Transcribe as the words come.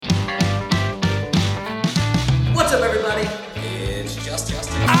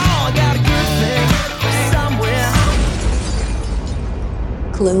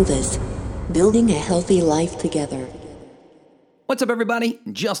Clovis, building a healthy life together. What's up, everybody?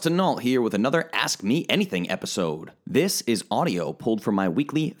 Justin Nault here with another Ask Me Anything episode. This is audio pulled from my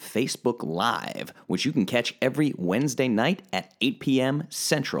weekly Facebook Live, which you can catch every Wednesday night at 8 p.m.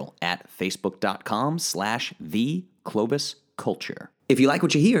 Central at facebook.com/theclovisculture. If you like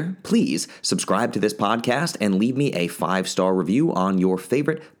what you hear, please subscribe to this podcast and leave me a 5-star review on your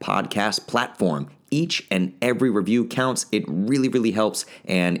favorite podcast platform. Each and every review counts. It really, really helps,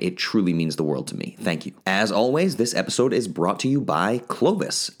 and it truly means the world to me. Thank you. As always, this episode is brought to you by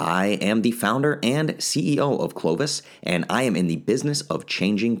Clovis. I am the founder and CEO of Clovis, and I am in the business of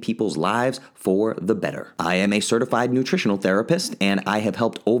changing people's lives for the better. I am a certified nutritional therapist, and I have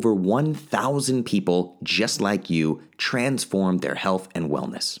helped over 1,000 people just like you transform their health and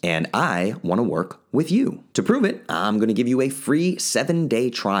wellness. And I want to work with you. To prove it, I'm going to give you a free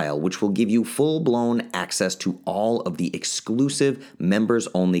 7-day trial, which will give you full-blown access to all of the exclusive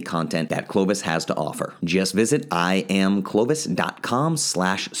members-only content that Clovis has to offer. Just visit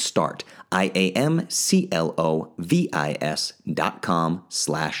iamclovis.com/start.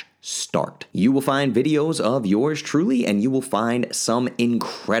 iamclovis.com/start. You will find videos of yours truly, and you will find some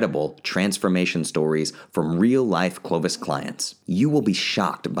incredible transformation stories from real-life Clovis clients. You will be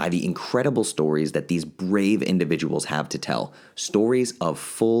shocked by the incredible stories that these brave individuals have to tell. Stories of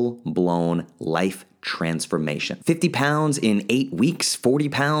full-blown life transformation. 50 pounds in 8 weeks, 40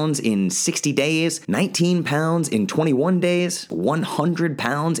 pounds in 60 days, 19 pounds in 21 days, 100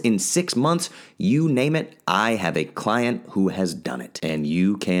 pounds in 6 months. You name it, I have a client who has done it, and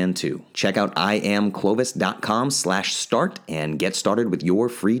you can too. Check out iamclovis.com/start and get started with your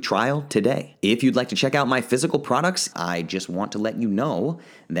free trial today. If you'd like to check out my physical products, I just want to let you know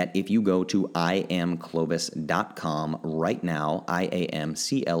that if you go to iamclovis.com right now,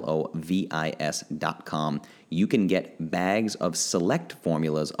 iamclovis.com, you can get bags of select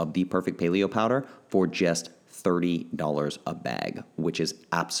formulas of the Perfect Paleo Powder for just $30 a bag, which is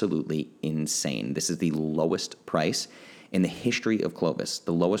absolutely insane. This is the lowest price in the history of Clovis,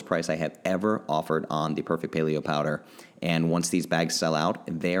 the lowest price I have ever offered on the Perfect Paleo Powder. And once these bags sell out,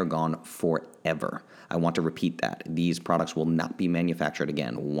 they're gone forever. I want to repeat that. These products will not be manufactured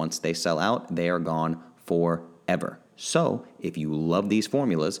again. Once they sell out, they are gone forever. So if you love these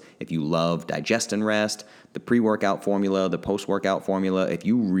formulas, if you love Digest and Rest, the pre-workout formula, the post-workout formula, if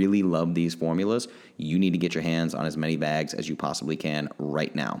you really love these formulas, you need to get your hands on as many bags as you possibly can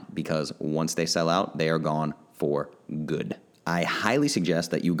right now, because once they sell out, they are gone for good. I highly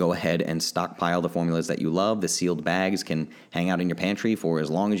suggest that you go ahead and stockpile the formulas that you love. The sealed bags can hang out in your pantry for as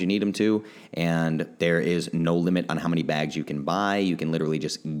long as you need them to, and there is no limit on how many bags you can buy. You can literally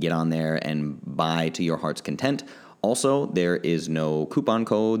just get on there and buy to your heart's content. Also, there is no coupon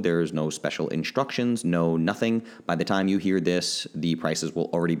code, there's no special instructions, no nothing. By the time you hear this, the prices will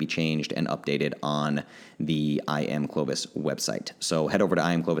already be changed and updated on the I Am Clovis website. So head over to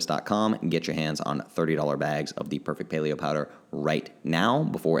iamclovis.com and get your hands on $30 bags of the Perfect Paleo Powder right now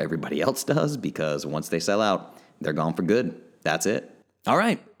before everybody else does, because once they sell out, they're gone for good. That's it. All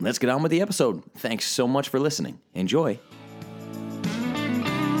right, let's get on with the episode. Thanks so much for listening. Enjoy.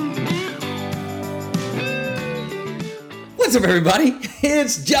 What's up, everybody?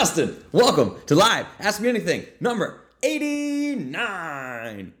 It's Justin. Welcome to Live Ask Me Anything, number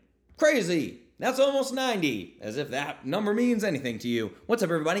 89. Crazy. That's almost 90, as if that number means anything to you. What's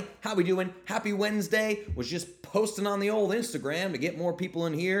up, everybody? How we doing? Happy Wednesday. Was just posting on the old Instagram to get more people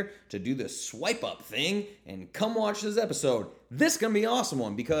in here to do the swipe up thing and come watch this episode. This is going to be an awesome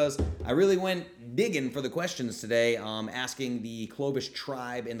one because I really went digging for the questions today, asking the Clovis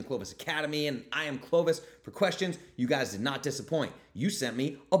tribe in the Clovis Academy and I Am Clovis for questions. You guys did not disappoint. You sent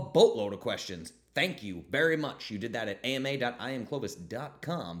me a boatload of questions. Thank you very much. You did that at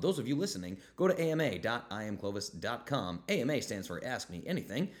ama.iamclovis.com. Those of you listening, go to ama.iamclovis.com. AMA stands for Ask Me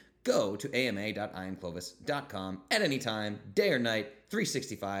Anything. Go to ama.iamclovis.com at any time, day or night,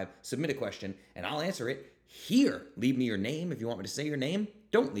 365. Submit a question, and I'll answer it here. Leave me your name if you want me to say your name.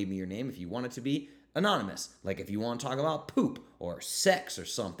 Don't leave me your name if you want it to be anonymous, like if you want to talk about poop or sex or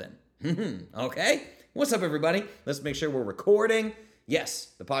something. Okay? What's up, everybody? Let's make sure we're recording.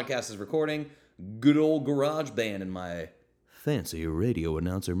 Yes, the podcast is recording. Good old garage band in my fancy radio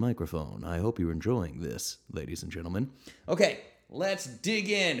announcer microphone. I hope you're enjoying this, ladies and gentlemen. Okay, let's dig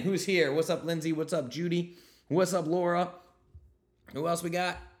in. Who's here? What's up, Lindsay? What's up, Judy? What's up, Laura? Who else we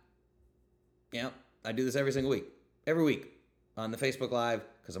got? Yeah, I do this every single week. Every week on the Facebook Live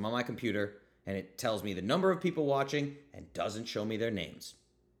because I'm on my computer and it tells me the number of people watching and doesn't show me their names.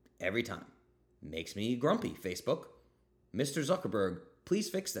 Every time. Makes me grumpy, Facebook. Mr. Zuckerberg, please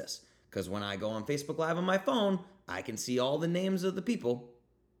fix this. Because when I go on Facebook Live on my phone, I can see all the names of the people,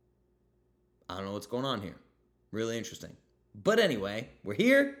 I don't know what's going on here. Really interesting. But anyway, we're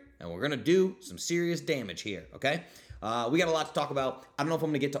here and we're going to do some serious damage here, okay? We got a lot to talk about. I don't know if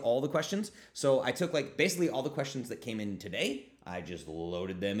I'm going to get to all the questions. So I took basically all the questions that came in today. I just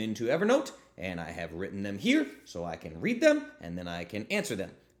loaded them into Evernote and I have written them here so I can read them and then I can answer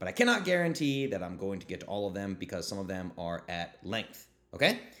them. But I cannot guarantee that I'm going to get to all of them because some of them are at length,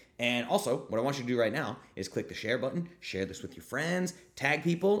 okay? And also, what I want you to do right now is click the share button, share this with your friends, tag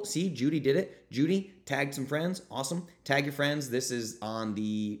people. See, Judy did it. Judy tagged some friends. Awesome. Tag your friends. This is on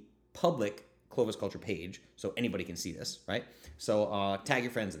the public Clovis Culture page, so anybody can see this, right? So tag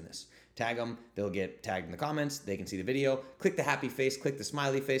your friends in this. Tag them. They'll get tagged in the comments. They can see the video. Click the happy face. Click the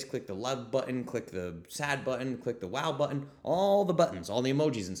smiley face. Click the love button. Click the sad button. Click the wow button. All the buttons, all the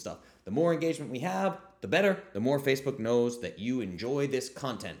emojis and stuff. The more engagement we have, the better. The more Facebook knows that you enjoy this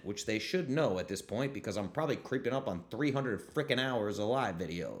content, which they should know at this point because I'm probably creeping up on 300 freaking hours of live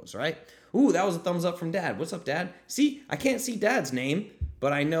videos, right? Ooh, that was a thumbs up from Dad. What's up, Dad? See, I can't see Dad's name,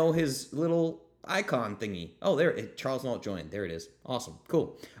 but I know his little icon thingy. Oh, there, Charles Nault joined. There it is. Awesome.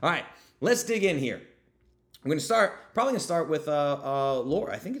 Cool. All right, let's dig in here. I'm going to probably going to start with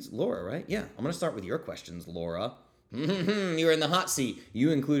Laura. I think it's Laura, right? Yeah, I'm going to start with your questions, Laura. You're in the hot seat.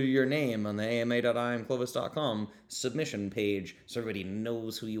 You included your name on the ama.imclovis.com submission page, so everybody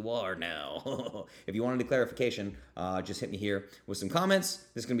knows who you are now. If you wanted a clarification, just hit me here with some comments.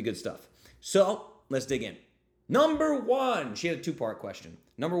 This is going to be good stuff. So let's dig in. Number one, she had a two-part question.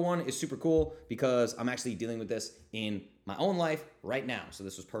 Number one is super cool because I'm actually dealing with this in my own life right now. So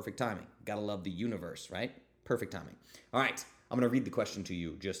this was perfect timing. Gotta love the universe, right? Perfect timing. All right, I'm going to read the question to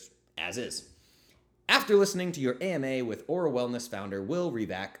you just as is. After listening to your AMA with Oral Wellness founder Will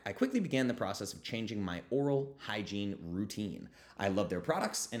Revac, I quickly began the process of changing my oral hygiene routine. I love their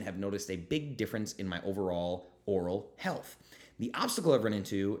products and have noticed a big difference in my overall oral health. The obstacle I've run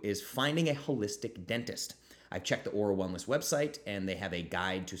into is finding a holistic dentist. I've checked the Oral Wellness website and they have a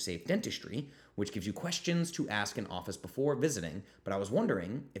guide to safe dentistry, which gives you questions to ask in office before visiting, but I was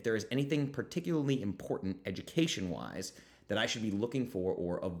wondering if there is anything particularly important education-wise that I should be looking for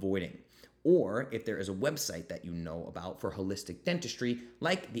or avoiding. Or if there is a website that you know about for holistic dentistry,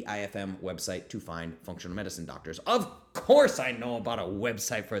 like the IFM website to find functional medicine doctors. Of course I know about a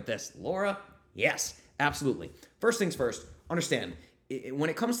website for this, Laura. Yes, absolutely. First things first, understand,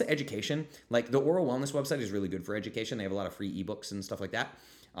 when it comes to education, like the Oral Wellness website is really good for education. They have a lot of free ebooks and stuff like that.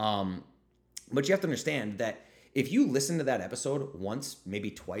 But you have to understand that if you listen to that episode once,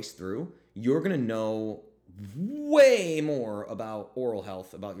 maybe twice through, you're going to know way more about oral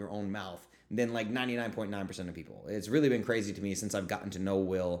health, about your own mouth, than like 99.9% of people. It's really been crazy to me since I've gotten to know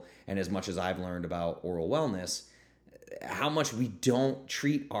Will and as much as I've learned about oral wellness, how much we don't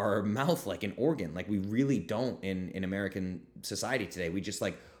treat our mouth like an organ. Like we really don't in American society today. We just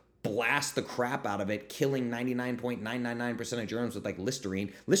like blast the crap out of it, killing 99.999% of germs with like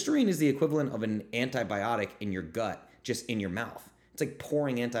Listerine. Listerine is the equivalent of an antibiotic in your gut, just in your mouth. It's like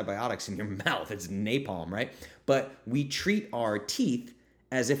pouring antibiotics in your mouth. It's napalm, right? But we treat our teeth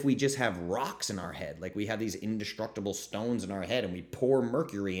as if we just have rocks in our head. Like we have these indestructible stones in our head and we pour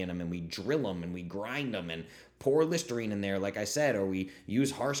mercury in them and we drill them and we grind them and pour Listerine in there, like I said, or we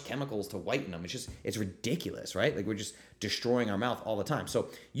use harsh chemicals to whiten them. It's ridiculous, right? Like we're just destroying our mouth all the time. So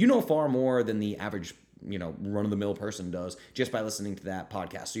you know far more than the average run-of-the-mill person does just by listening to that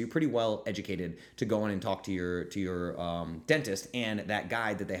podcast. So you're pretty well educated to go in and talk to your dentist, and that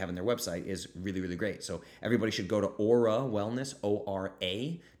guide that they have on their website is really, really great. So everybody should go to Aura Wellness,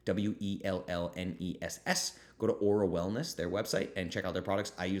 ORAWELLNESS. Go to Aura Wellness, their website, and check out their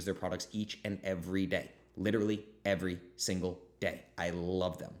products. I use their products each and every day, literally every single day. I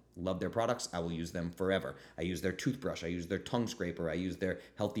love them. Love their products. I will use them forever. I use their toothbrush. I use their tongue scraper. I use their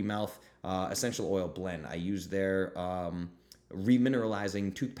Healthy Mouth essential oil blend. I use their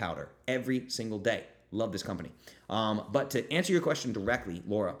remineralizing tooth powder every single day. Love this company. But to answer your question directly,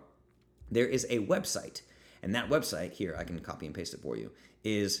 Laura, there is a website, and that website, here, I can copy and paste it for you,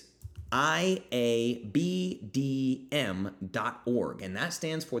 is IABDM.org, and that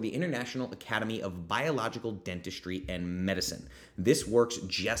stands for the International Academy of Biological Dentistry and Medicine. This works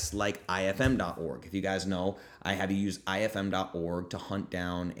just like IFM.org. If you guys know, I had to use IFM.org to hunt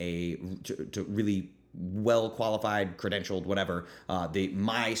down to really well-qualified, credentialed, whatever,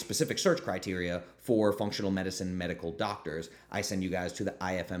 my specific search criteria for functional medicine medical doctors. I send you guys to the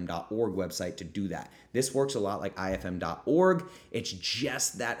ifm.org website to do that. This works a lot like ifm.org. It's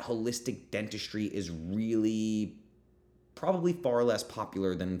just that holistic dentistry is really probably far less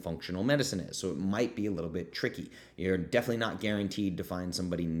popular than functional medicine is, so it might be a little bit tricky. You're definitely not guaranteed to find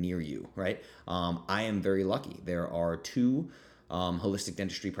somebody near you, right? I am very lucky. There are two holistic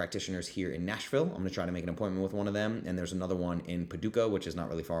dentistry practitioners here in Nashville. I'm going to try to make an appointment with one of them. And there's another one in Paducah, which is not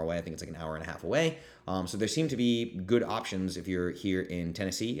really far away. I think it's like an hour and a half away. So there seem to be good options if you're here in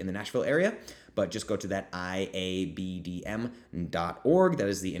Tennessee, in the Nashville area. But just go to that iabdm.org. That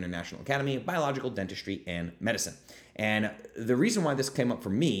is the International Academy of Biological Dentistry and Medicine. And the reason why this came up for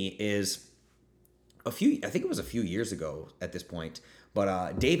me is I think it was a few years ago at this point,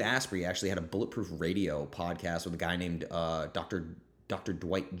 but Dave Asprey actually had a Bulletproof Radio podcast with a guy named Dr.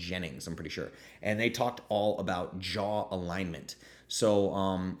 Dwight Jennings, I'm pretty sure. And they talked all about jaw alignment. So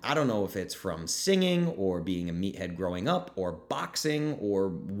I don't know if it's from singing or being a meathead growing up or boxing or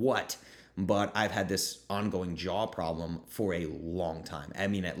what, but I've had this ongoing jaw problem for a long time. I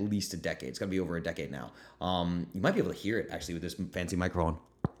mean, at least a decade. It's got to be over a decade now. You might be able to hear it actually with this fancy microphone.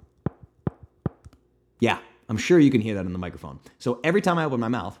 Yeah, I'm sure you can hear that in the microphone. So every time I open my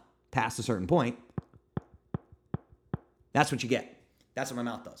mouth past a certain point, that's what you get. That's what my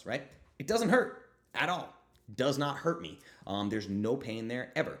mouth does, right? It doesn't hurt at all. Does not hurt me. There's no pain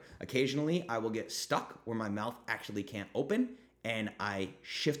there ever. Occasionally, I will get stuck where my mouth actually can't open, and I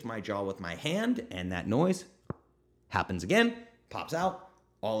shift my jaw with my hand, and that noise happens again, pops out,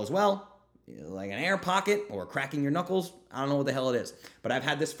 all is well, like an air pocket or cracking your knuckles. I don't know what the hell it is, but I've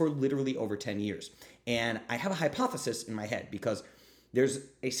had this for literally over 10 years. And I have a hypothesis in my head because there's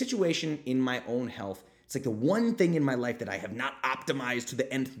a situation in my own health. It's like the one thing in my life that I have not optimized to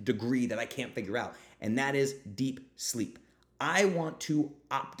the nth degree that I can't figure out, and that is deep sleep. I want to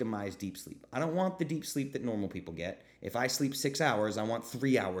optimize deep sleep. I don't want the deep sleep that normal people get. If I sleep 6 hours, I want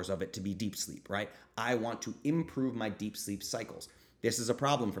 3 hours of it to be deep sleep, right? I want to improve my deep sleep cycles. This is a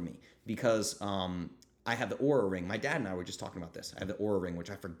problem for me because I have the Oura Ring. My dad and I were just talking about this. I have the Oura Ring, which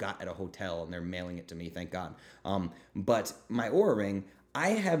I forgot at a hotel, and they're mailing it to me, thank God. But my Oura Ring, I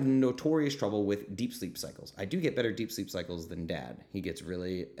have notorious trouble with deep sleep cycles. I do get better deep sleep cycles than Dad. He gets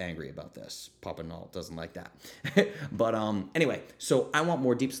really angry about this. Papa Null doesn't like that. But anyway, so I want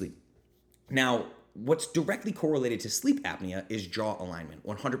more deep sleep. Now, what's directly correlated to sleep apnea is jaw alignment,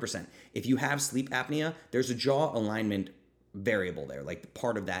 100%. If you have sleep apnea, there's a jaw alignment variable there. Like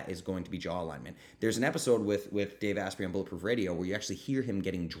part of that is going to be jaw alignment. There's an episode with Dave Asprey on Bulletproof Radio where you actually hear him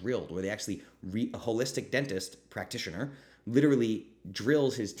getting drilled, where they actually, a holistic dentist practitioner literally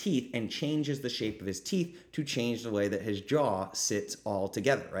drills his teeth and changes the shape of his teeth to change the way that his jaw sits all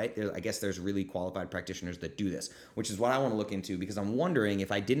together, right? I guess there's really qualified practitioners that do this, which is what I want to look into because I'm wondering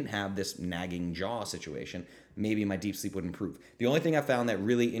if I didn't have this nagging jaw situation, maybe my deep sleep would improve. The only thing I found that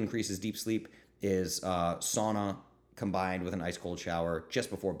really increases deep sleep is sauna combined with an ice cold shower just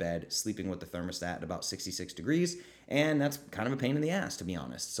before bed, sleeping with the thermostat at about 66 degrees. And that's kind of a pain in the ass, to be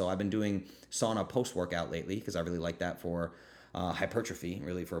honest. So I've been doing sauna post-workout lately because I really like that for hypertrophy,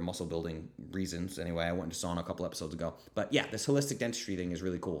 really for muscle building reasons. Anyway, I went into sauna a couple episodes ago. But yeah, this holistic dentistry thing is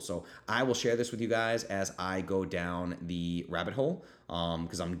really cool. So I will share this with you guys as I go down the rabbit hole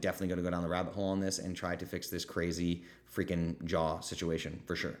because I'm definitely going to go down the rabbit hole on this and try to fix this crazy freaking jaw situation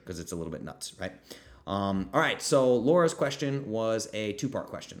for sure because it's a little bit nuts, right? All right, so Laura's question was a two-part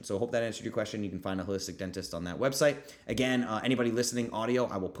question. So I hope that answered your question. You can find a holistic dentist on that website. Again, anybody listening audio,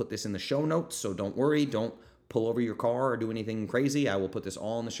 I will put this in the show notes, so don't worry. Don't pull over your car or do anything crazy. I will put this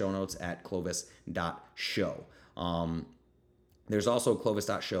all in the show notes at clovis.show. There's also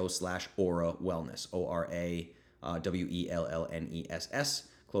clovis.show/Aura Wellness, ORAWELLNESS,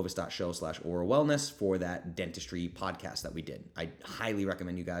 clovis.show/Aura Wellness for that dentistry podcast that we did. I highly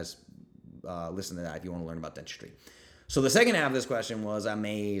recommend you guys listen to that if you want to learn about dentistry. So the second half of this question was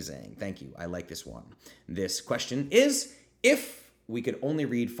amazing. Thank you. I like this one. This question is, if we could only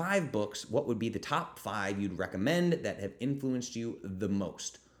read 5 books, what would be the top 5 you'd recommend that have influenced you the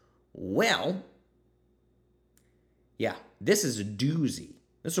most? Well, yeah, this is a doozy.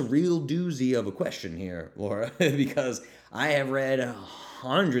 This is a real doozy of a question here, Laura, because I have read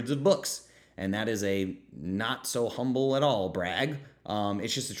hundreds of books, and that is a not so humble at all brag.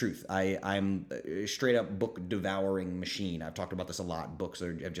 It's just the truth. I'm a straight up book devouring machine. I've talked about this a lot. Books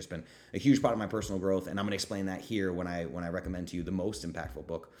have just been a huge part of my personal growth, and I'm going to explain that here when I recommend to you the most impactful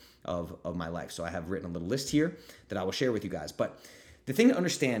book of my life. So I have written a little list here that I will share with you guys. But the thing to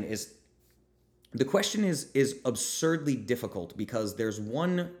understand is the question is absurdly difficult because there's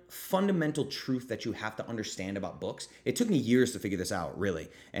one fundamental truth that you have to understand about books. It took me years to figure this out, really.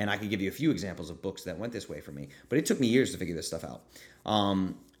 And I could give you a few examples of books that went this way for me, but it took me years to figure this stuff out.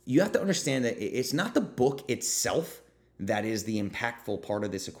 You have to understand that it's not the book itself that is the impactful part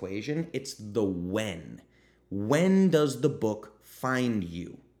of this equation. It's the when. When does the book find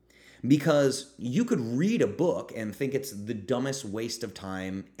you? Because you could read a book and think it's the dumbest waste of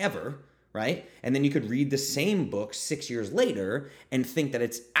time ever, right? And then you could read the same book 6 years later and think that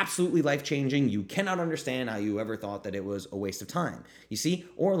it's absolutely life-changing. You cannot understand how you ever thought that it was a waste of time. You see?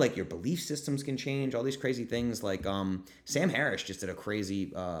 Or like your belief systems can change, all these crazy things. Like Sam Harris just did a crazy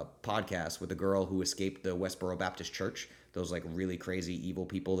podcast with a girl who escaped the Westboro Baptist Church. Those like really crazy evil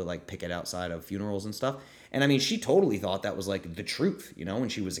people that like picket outside of funerals and stuff. And I mean, she totally thought that was like the truth, you know, when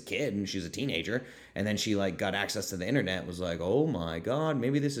she was a kid and she was a teenager. And then she like got access to the internet, was like, oh my God,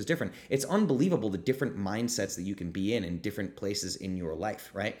 maybe this is different. It's unbelievable the different mindsets that you can be in different places in your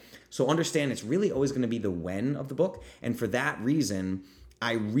life, right? So understand it's really always going to be the when of the book. And for that reason,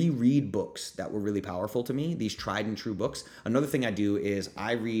 I reread books that were really powerful to me, these tried and true books. Another thing I do is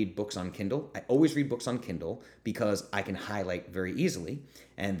I read books on Kindle. I always read books on Kindle because I can highlight very easily.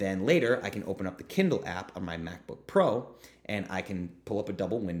 And then later I can open up the Kindle app on my MacBook Pro and I can pull up a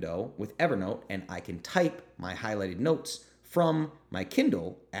double window with Evernote and I can type my highlighted notes from my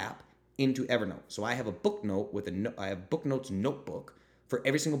Kindle app into Evernote. So I have a book note I have book notes notebook for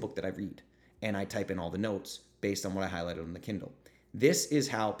every single book that I read. And I type in all the notes based on what I highlighted on the Kindle. This is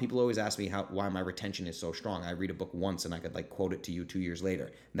how people always ask me why my retention is so strong. I read a book once and I could like quote it to you 2 years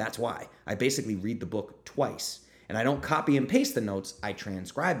later. That's why. I basically read the book twice. And I don't copy and paste the notes. I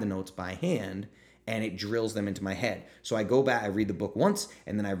transcribe the notes by hand and it drills them into my head. So I go back, I read the book once,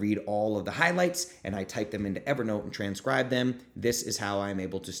 and then I read all of the highlights and I type them into Evernote and transcribe them. This is how I'm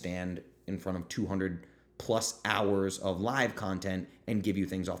able to stand in front of 200 plus hours of live content and give you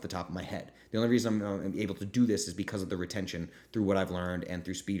things off the top of my head. The only reason I'm able to do this is because of the retention through what I've learned and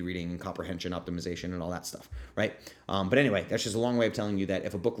through speed reading and comprehension optimization and all that stuff, right? But anyway, that's just a long way of telling you that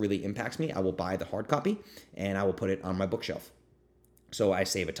if a book really impacts me, I will buy the hard copy and I will put it on my bookshelf. So I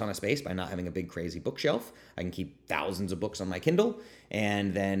save a ton of space by not having a big crazy bookshelf. I can keep thousands of books on my Kindle,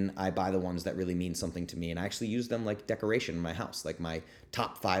 and then I buy the ones that really mean something to me. And I actually use them like decoration in my house. Like my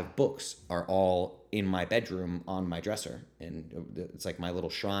top 5 books are all in my bedroom on my dresser. And it's like my little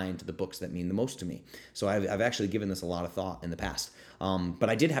shrine to the books that mean the most to me. So I've actually given this a lot of thought in the past. But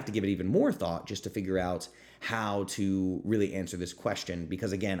I did have to give it even more thought just to figure out how to really answer this question.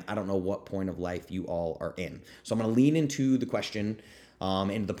 Because again, I don't know what point of life you all are in. So I'm going to lean into the question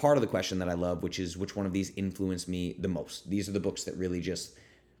and the part of the question that I love, which is which one of these influenced me the most. These are the books that really just,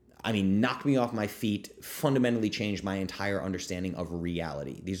 knocked me off my feet, fundamentally changed my entire understanding of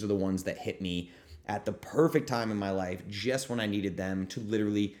reality. These are the ones that hit me at the perfect time in my life, just when I needed them to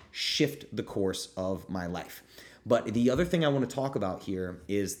literally shift the course of my life. But the other thing I want to talk about here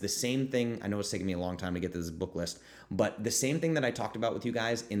is the same thing. I know it's taken me a long time to get to this book list, but the same thing that I talked about with you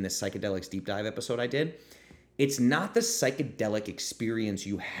guys in the psychedelics deep dive episode I did. It's not the psychedelic experience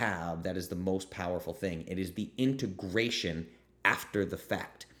you have that is the most powerful thing. It is the integration after the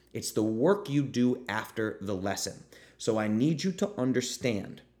fact. It's the work you do after the lesson. So I need you to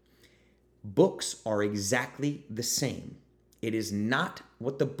understand, books are exactly the same. It is not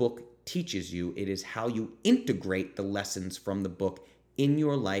what the book teaches you. It is how you integrate the lessons from the book in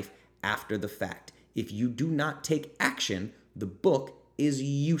your life after the fact. If you do not take action, the book is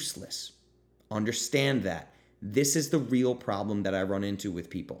useless. Understand that. This is the real problem that I run into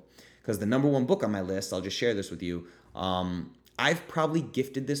with people. Because the number one book on my list, I'll just share this with you. I've probably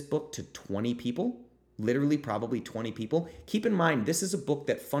gifted this book to 20 people, literally probably 20 people. Keep in mind, this is a book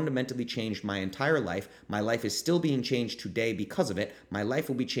that fundamentally changed my entire life. My life is still being changed today because of it. My life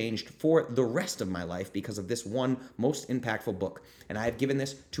will be changed for the rest of my life because of this one most impactful book. And I have given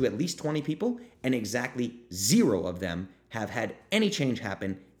this to at least 20 people, and exactly 0 of them have had any change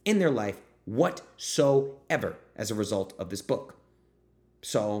happen in their life whatsoever as a result of this book.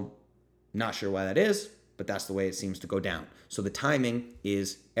 So, not sure why that is, but that's the way it seems to go down. So the timing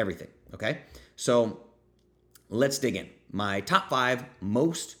is everything, okay? So let's dig in. My top 5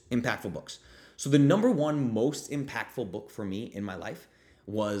 most impactful books. So the number one most impactful book for me in my life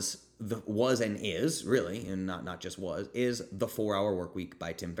was and is really, and not just was, is The 4-Hour Workweek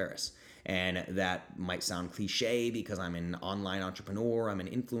by Tim Ferriss. And that might sound cliche because I'm an online entrepreneur, I'm an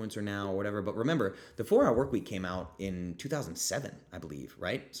influencer now or whatever. But remember, the 4-Hour Workweek came out in 2007, I believe,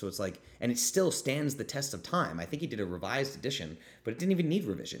 right? So it's like, and it still stands the test of time. I think he did a revised edition, but it didn't even need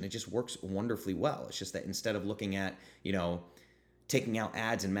revision. It just works wonderfully well. It's just that instead of looking at, taking out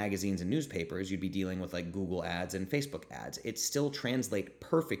ads in magazines and newspapers, you'd be dealing with like Google ads and Facebook ads. It still translates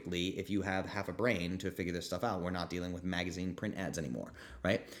perfectly if you have half a brain to figure this stuff out. We're not dealing with magazine print ads anymore,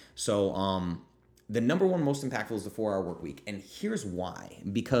 right? So the number one most impactful is the 4-Hour Workweek. And here's why.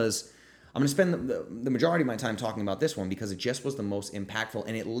 Because I'm going to spend the majority of my time talking about this one because it just was the most impactful.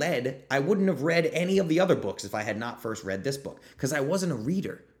 And I wouldn't have read any of the other books if I had not first read this book. Because I wasn't a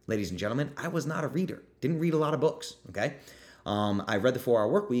reader, ladies and gentlemen. I was not a reader. Didn't read a lot of books, okay? I read the 4 Hour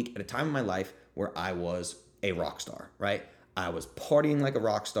Work Week at a time in my life where I was a rock star, right? I was partying like a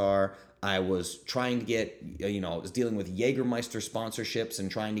rock star. I was trying to get, I was dealing with Jägermeister sponsorships and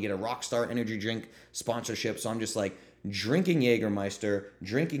trying to get a Rockstar energy drink sponsorship. So I'm just like drinking Jägermeister,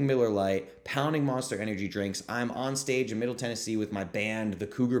 drinking Miller Lite, pounding Monster energy drinks. I'm on stage in Middle Tennessee with my band, the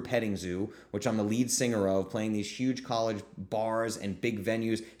Cougar Petting Zoo, which I'm the lead singer of, playing these huge college bars and big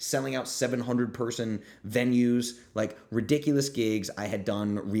venues, selling out 700-person venues, like ridiculous gigs. I had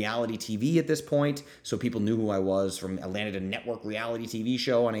done reality TV at this point, so people knew who I was. I landed a network reality TV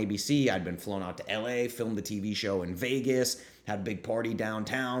show on ABC. I'd been flown out to LA, filmed the TV show in Vegas, had a big party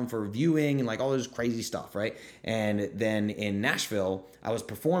downtown for viewing and like all this crazy stuff, right? And then in Nashville, I was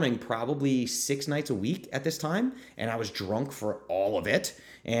performing probably 6 nights a week at this time, and I was drunk for all of it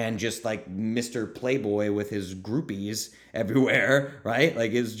and just like Mr. Playboy with his groupies everywhere, right?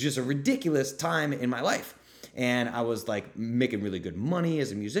 Like it was just a ridiculous time in my life. And I was like making really good money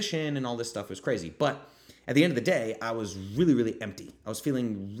as a musician and all this stuff was crazy. But at the end of the day, I was really, really empty. I was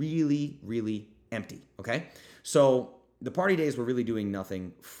feeling really, really empty, okay? So the party days were really doing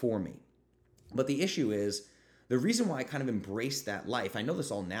nothing for me. But the issue is, the reason why I kind of embraced that life, I know this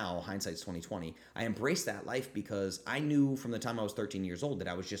all now, hindsight's 2020, I embraced that life because I knew from the time I was 13 years old that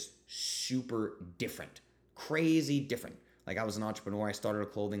I was just super different, crazy different. Like I was an entrepreneur, I started a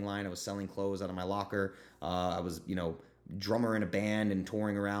clothing line, I was selling clothes out of my locker, I was, drummer in a band and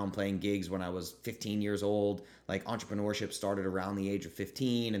touring around playing gigs when I was 15 years old. Like entrepreneurship started around the age of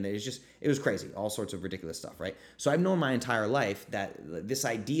 15 and it was crazy, all sorts of ridiculous stuff, right? So I've known my entire life that this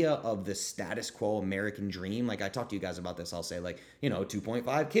idea of the status quo American dream, like I talked to you guys about this, I'll say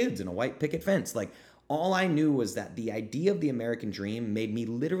 2.5 kids and a white picket fence. Like all I knew was that the idea of the American dream made me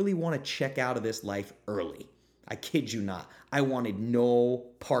literally want to check out of this life early. I kid you not. I wanted no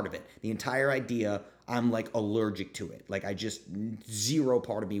part of it. The entire idea, I'm like allergic to it. Like zero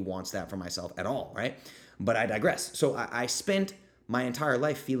part of me wants that for myself at all, right? But I digress. So I spent my entire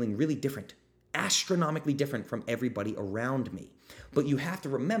life feeling really different, astronomically different from everybody around me. But you have to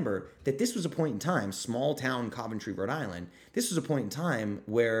remember that this was a point in time, small town Coventry, Rhode Island, this was a point in time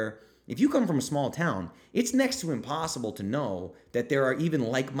where if you come from a small town, it's next to impossible to know that there are even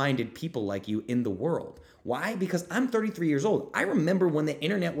like-minded people like you in the world. Why? Because I'm 33 years old. I remember when the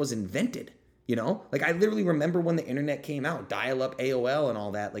internet was invented. Like I literally remember when the internet came out, dial-up AOL and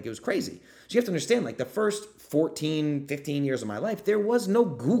all that, like it was crazy. So you have to understand, like the first 14, 15 years of my life, there was no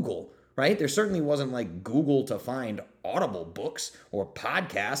Google, right? There certainly wasn't like Google to find Audible books or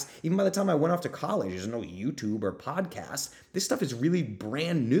podcasts. Even by the time I went off to college, there's no YouTube or podcasts. This stuff is really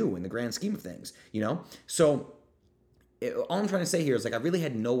brand new in the grand scheme of things, So all I'm trying to say here is like I really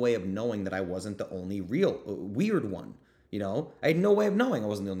had no way of knowing that I wasn't the only real weird one. I had no way of knowing I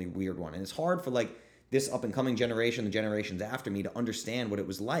wasn't the only weird one. And it's hard for like this up and coming generation, the generations after me, to understand what it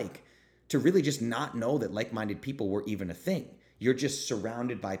was like to really just not know that like-minded people were even a thing. You're just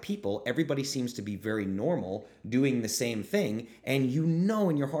surrounded by people. Everybody seems to be very normal, doing the same thing. And you know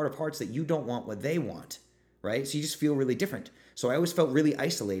in your heart of hearts that you don't want what they want, right? So you just feel really different. So I always felt really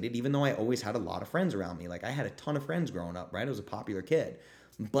isolated, even though I always had a lot of friends around me. Like I had a ton of friends growing up, right? I was a popular kid.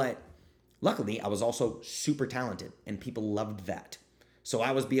 But luckily, I was also super talented, and people loved that. So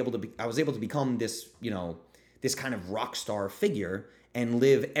I was able to become this, this kind of rock star figure and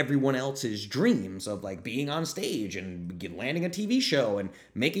live everyone else's dreams of like being on stage and landing a TV show and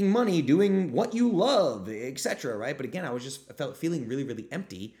making money, doing what you love, etc. Right? But again, I felt feeling really, really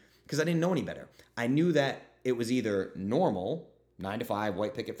empty because I didn't know any better. I knew that it was either normal, 9 to 5,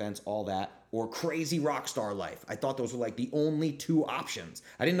 white picket fence, all that, or crazy rock star life. I thought those were like the only two options.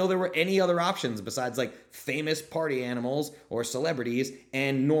 I didn't know there were any other options besides like famous party animals or celebrities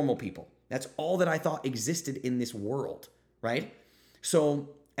and normal people. That's all that I thought existed in this world, right? So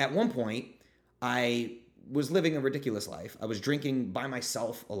at one point, I was living a ridiculous life. I was drinking by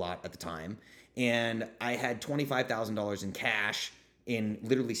myself a lot at the time, and I had $25,000 in cash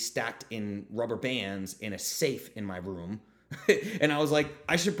literally stacked in rubber bands in a safe in my room. And I was like,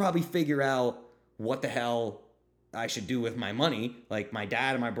 I should probably figure out what the hell I should do with my money. Like my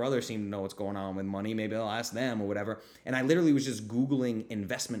dad and my brother seem to know what's going on with money. Maybe I'll ask them or whatever. And I literally was just Googling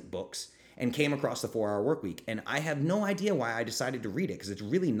investment books and came across the 4 Hour Work Week. And I have no idea why I decided to read it, because it's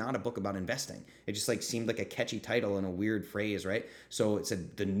really not a book about investing. It just like seemed like a catchy title and a weird phrase, right? So it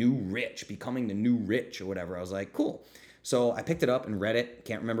said the new rich, becoming the new rich or whatever. I was like, cool. So I picked it up and read it.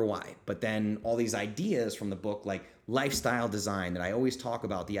 Can't remember why. But then all these ideas from the book, like lifestyle design that I always talk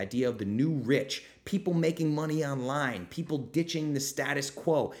about, the idea of the new rich, people making money online, people ditching the status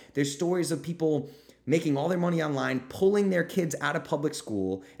quo. There's stories of people making all their money online, pulling their kids out of public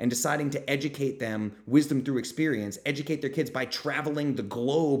school and deciding to educate them, wisdom through experience, educate their kids by traveling the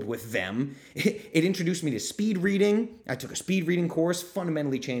globe with them. It introduced me to speed reading. I took a speed reading course,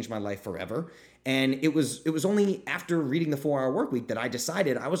 fundamentally changed my life forever. And it was only after reading the 4-Hour Workweek that I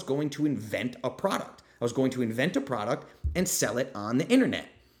decided I was going to invent a product. I was going to invent a product and sell it on the internet.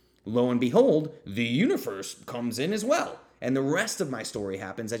 Lo and behold, the universe comes in as well. And the rest of my story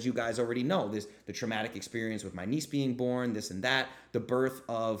happens, as you guys already know. The traumatic experience with my niece being born, this and that, the birth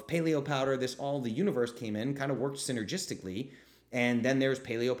of paleo powder, all the universe came in, kind of worked synergistically. And then there's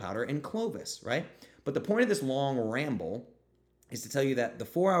paleo powder and Clovis, right? But the point of this long ramble is to tell you that the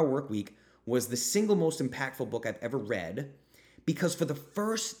 4-Hour Workweek was the single most impactful book I've ever read, because for the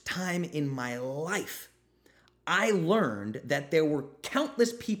first time in my life, I learned that there were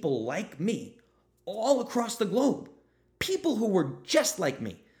countless people like me all across the globe. People who were just like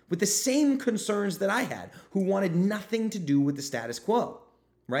me, with the same concerns that I had, who wanted nothing to do with the status quo,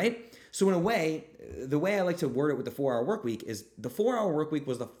 right? So in a way, the way I like to word it with the 4-Hour Workweek is the 4-Hour Workweek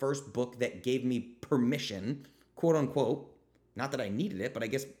was the first book that gave me permission, quote unquote, not that I needed it, but I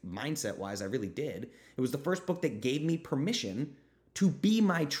guess mindset-wise I really did. It was the first book that gave me permission to be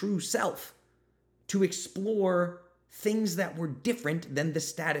my true self, to explore things that were different than the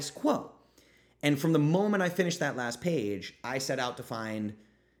status quo. And from the moment I finished that last page, I set out to find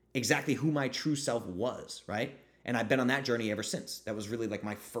exactly who my true self was, right? And I've been on that journey ever since. That was really like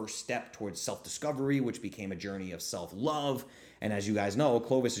my first step towards self-discovery, which became a journey of self-love. And as you guys know,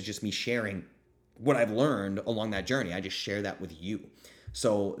 Clovis is just me sharing what I've learned along that journey. I just share that with you.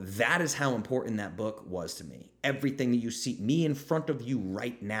 So that is how important that book was to me. Everything that you see me in front of you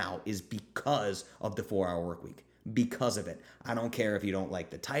right now is because of the 4-Hour Workweek. Because of it. I don't care if you don't like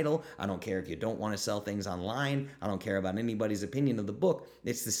the title. I don't care if you don't want to sell things online. I don't care about anybody's opinion of the book.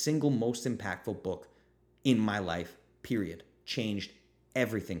 It's the single most impactful book in my life, period. Changed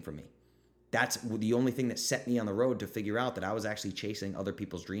everything for me. That's the only thing that set me on the road to figure out that I was actually chasing other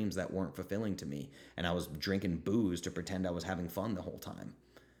people's dreams that weren't fulfilling to me. And I was drinking booze to pretend I was having fun the whole time.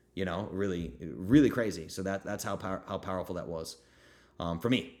 You know, really, really crazy. So that's how powerful that was for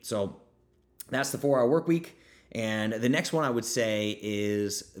me. So that's the 4-Hour Workweek. And the next one I would say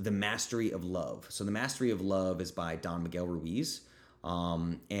is The Mastery of Love. So The Mastery of Love is by Don Miguel Ruiz.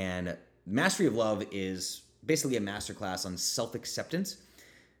 And Mastery of Love is basically a masterclass on self-acceptance,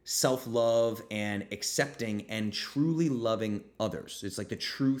 self-love, and accepting and truly loving others. It's like the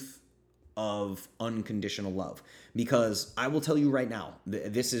truth of unconditional love. Because I will tell you right now,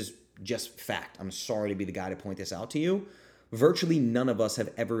 this is just fact. I'm sorry to be the guy to point this out to you. Virtually none of us have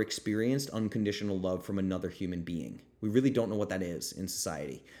ever experienced unconditional love from another human being. We really don't know what that is in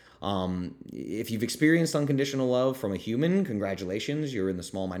society. If you've experienced unconditional love from a human, congratulations, you're in the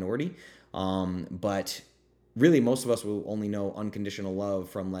small minority. But really, most of us will only know unconditional love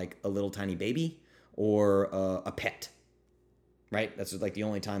from like a little tiny baby or a pet, right? That's like the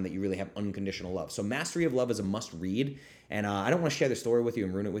only time that you really have unconditional love. So Mastery of Love is a must read. And I don't want to share the story with you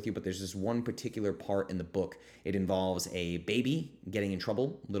and ruin it with you, but there's this one particular part in the book. It involves a baby getting in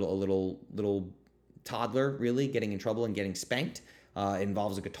trouble, a little toddler really getting in trouble and getting spanked. It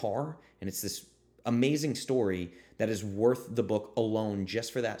involves a guitar, and it's this amazing story that is worth the book alone.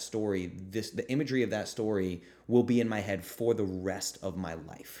 Just for that story, the imagery of that story will be in my head for the rest of my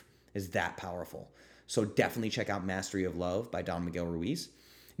life. Is that powerful? So definitely check out Mastery of Love by Don Miguel Ruiz.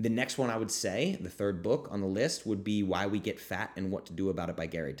 The next one I would say, the third book on the list, would be Why We Get Fat and What to Do About It by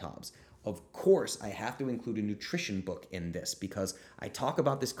Gary Taubes. Of course, I have to include a nutrition book in this because I talk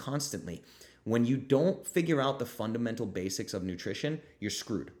about this constantly. When you don't figure out the fundamental basics of nutrition, you're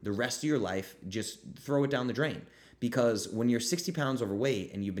screwed. The rest of your life, just throw it down the drain. Because when you're 60 pounds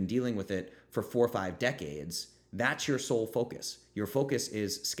overweight and you've been dealing with it for 4 or 5 decades, that's your sole focus. Your focus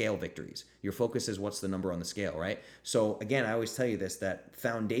is scale victories. Your focus is what's the number on the scale, right? So again, I always tell you this, that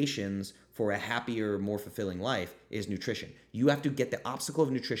foundations for a happier, more fulfilling life is nutrition. You have to get the obstacle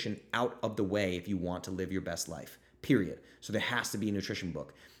of nutrition out of the way if you want to live your best life, period. So there has to be a nutrition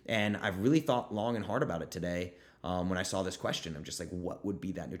book. And I've really thought long and hard about it today when I saw this question. I'm just like, what would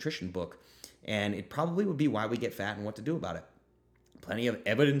be that nutrition book? And it probably would be Why We Get Fat and What to Do About It. Plenty of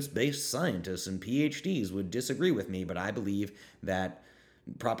evidence-based scientists and PhDs would disagree with me, but I believe that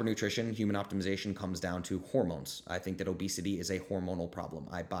proper nutrition, human optimization, comes down to hormones. I think that obesity is a hormonal problem.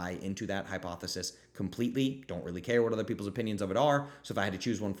 I buy into that hypothesis completely. Don't really care what other people's opinions of it are. So if I had to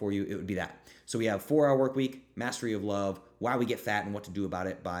choose one for you, it would be that. So we have 4-Hour Workweek, Mastery of Love, Why We Get Fat and What to Do About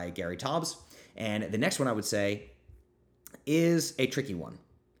It by Gary Taubes. And the next one I would say is a tricky one.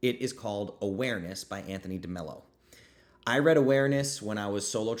 It is called Awareness by Anthony DeMello. I read Awareness when I was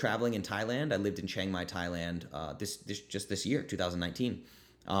solo traveling in Thailand. I lived in Chiang Mai, Thailand, this year, 2019.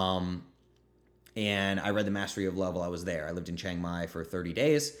 And I read The Mastery of Love while I was there. I lived in Chiang Mai for 30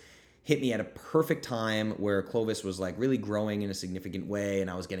 days. Hit me at a perfect time where Clovis was like really growing in a significant way,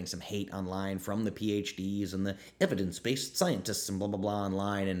 and I was getting some hate online from the PhDs and the evidence-based scientists and blah, blah, blah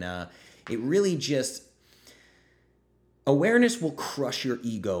online. And it really just... Awareness will crush your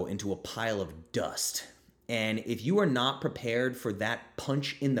ego into a pile of dust. And if you are not prepared for that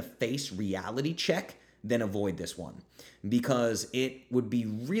punch in the face reality check, then avoid this one. Because it would be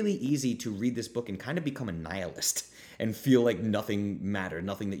really easy to read this book and kind of become a nihilist and feel like nothing mattered,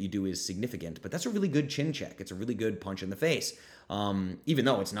 nothing that you do is significant. But that's a really good chin check. It's a really good punch in the face. Even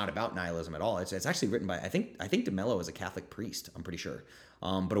though it's not about nihilism at all. It's actually written by, I think DeMello is a Catholic priest, I'm pretty sure.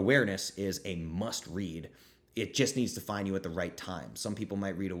 But Awareness is a must read. It just needs to find you at the right time. Some people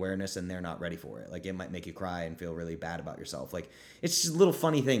might read Awareness and they're not ready for it. Like, it might make you cry and feel really bad about yourself. Like, it's just little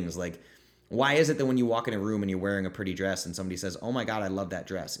funny things. Like, why is it that when you walk in a room and you're wearing a pretty dress and somebody says, "Oh my God, I love that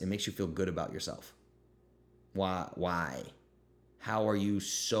dress," it makes you feel good about yourself? Why? How are you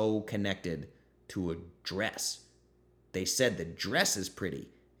so connected to a dress? They said the dress is pretty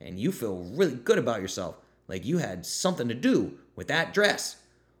and you feel really good about yourself. Like you had something to do with that dress.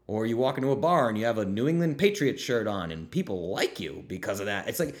 Or you walk into a bar and you have a New England Patriots shirt on and people like you because of that.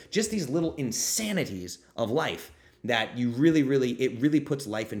 It's like just these little insanities of life that you it really puts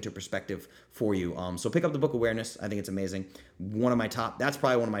life into perspective for you. So pick up the book Awareness. I think it's amazing. That's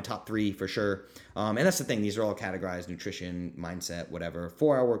probably one of my top 3 for sure. And that's the thing. These are all categorized: nutrition, mindset, whatever.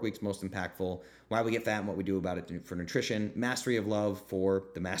 4-Hour Workweek's most impactful. Why We Get Fat and What We Do About It for nutrition. Mastery of Love for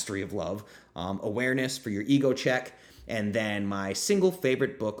the mastery of love. Awareness for your ego check. And then my single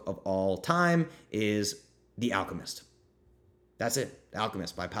favorite book of all time is The Alchemist. That's it. The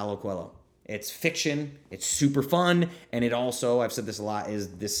Alchemist by Paulo Coelho. It's fiction, it's super fun, and it also, I've said this a lot,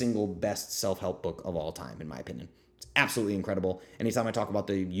 is the single best self-help book of all time, in my opinion. It's absolutely incredible. Anytime I talk about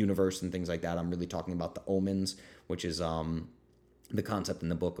the universe and things like that, I'm really talking about the omens, which is the concept in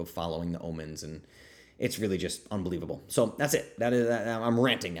the book of following the omens, and it's really just unbelievable. So that's it. I'm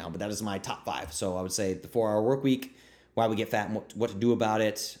ranting now, but that is my top 5. So I would say the 4-Hour Workweek, Why We Get Fat and What to Do About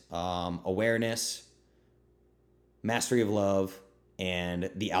It, Awareness, Mastery of Love, and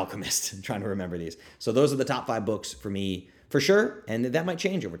The Alchemist. I'm trying to remember these. So those are the top 5 books for me, for sure. And that might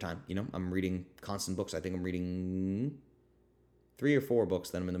change over time. You know, I'm reading constant books. I think I'm reading 3 or 4 books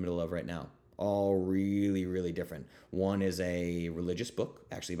that I'm in the middle of right now. All really, really different. One is a religious book,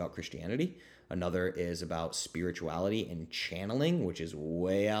 actually about Christianity. Another is about spirituality and channeling, which is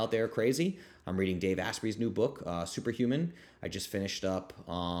way out there crazy. I'm reading Dave Asprey's new book, Superhuman. I just finished up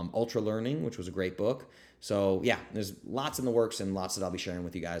Ultra Learning, which was a great book. So yeah, there's lots in the works and lots that I'll be sharing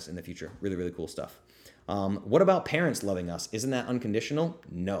with you guys in the future. Really, really cool stuff. What about parents loving us? Isn't that unconditional?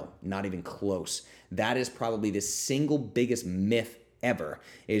 No, not even close. That is probably the single biggest myth ever,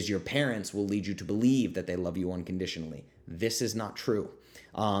 is your parents will lead you to believe that they love you unconditionally. This is not true.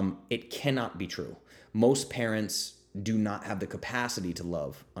 It cannot be true. Most parents do not have the capacity to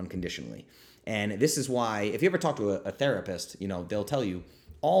love unconditionally. And this is why, if you ever talk to a therapist, you know, they'll tell you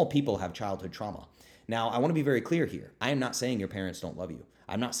all people have childhood trauma. Now, I want to be very clear here. I am not saying your parents don't love you.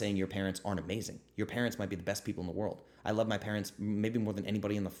 I'm not saying your parents aren't amazing. Your parents might be the best people in the world. I love my parents maybe more than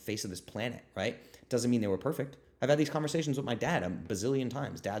anybody on the face of this planet, right? Doesn't mean they were perfect. I've had these conversations with my dad a bazillion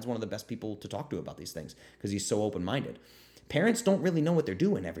times. Dad's one of the best people to talk to about these things because he's so open-minded. Parents don't really know what they're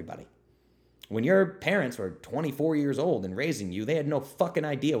doing, everybody. When your parents were 24 years old and raising you, they had no fucking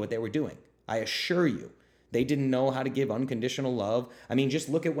idea what they were doing. I assure you. They didn't know how to give unconditional love. I mean, just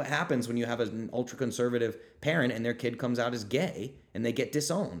look at what happens when you have an ultra-conservative parent and their kid comes out as gay and they get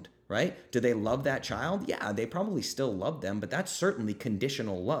disowned, right? Do they love that child? Yeah, they probably still love them, but that's certainly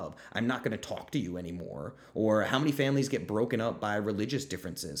conditional love. I'm not going to talk to you anymore. Or how many families get broken up by religious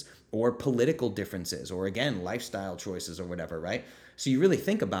differences or political differences or, again, lifestyle choices or whatever, right? So you really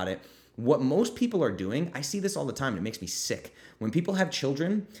think about it. What most people are doing, I see this all the time, and it makes me sick. When people have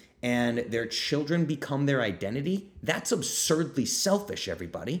children and their children become their identity, that's absurdly selfish,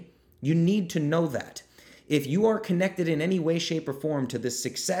 everybody. You need to know that. If you are connected in any way, shape, or form to the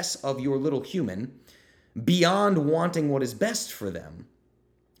success of your little human, beyond wanting what is best for them,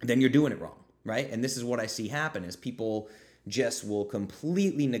 then you're doing it wrong, right? And this is what I see happen is people just will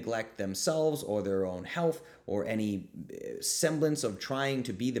completely neglect themselves or their own health or any semblance of trying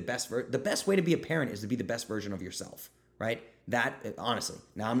to be the best. The best way to be a parent is to be the best version of yourself, right? That, honestly,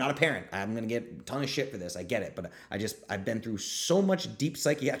 now I'm not a parent. I'm going to get a ton of shit for this. I get it. But I've been through so much deep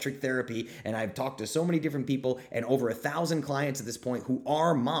psychiatric therapy, and I've talked to so many different people and over 1,000 clients at this point who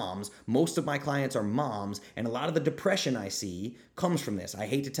are moms. Most of my clients are moms, and a lot of the depression I see comes from this. I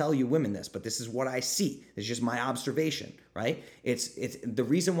hate to tell you women this, but this is what I see. It's just my observation, right? It's the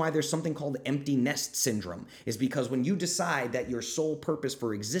reason why there's something called empty nest syndrome is because when you decide that your sole purpose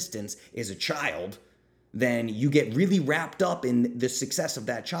for existence is a child, then you get really wrapped up in the success of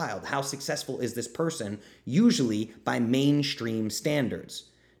that child. How successful is this person? Usually by mainstream standards.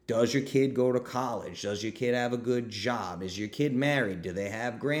 Does your kid go to college? Does your kid have a good job? Is your kid married? Do they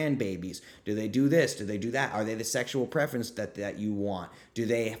have grandbabies? Do they do this? Do they do that? Are they the sexual preference that you want? Do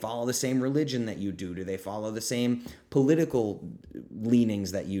they follow the same religion that you do? Do they follow the same political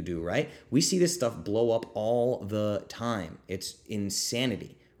leanings that you do, right? We see this stuff blow up all the time. It's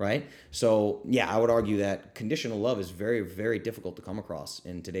insanity. Right? So, yeah, I would argue that conditional love is very, very difficult to come across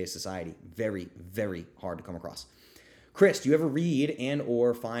in today's society. Very, very hard to come across. Chris, do you ever read and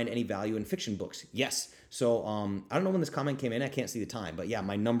or find any value in fiction books? Yes. So, I don't know when this comment came in. I can't see the time. But, yeah,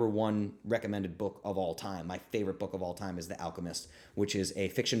 my number one recommended book of all time, my favorite book of all time is The Alchemist, which is a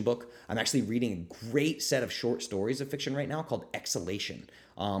fiction book. I'm actually reading a great set of short stories of fiction right now called Exhalation.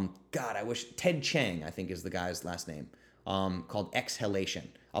 God, I wish Ted Chiang, I think is the guy's last name, called Exhalation.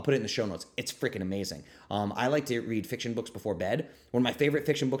 I'll put it in the show notes. It's freaking amazing. I like to read fiction books before bed. One of my favorite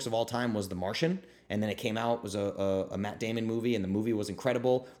fiction books of all time was The Martian, and then it came out, was a Matt Damon movie, and the movie was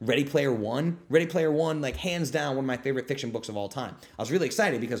incredible. Ready Player One, like hands down, one of my favorite fiction books of all time. I was really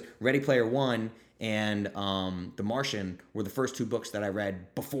excited because Ready Player One and The Martian were the first two books that I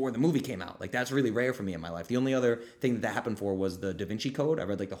read before the movie came out. Like, that's really rare for me in my life. The only other thing that happened for was the Da Vinci Code. I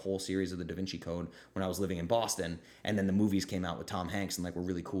read like the whole series of the Da Vinci Code when I was living in Boston, and then the movies came out with Tom Hanks and like were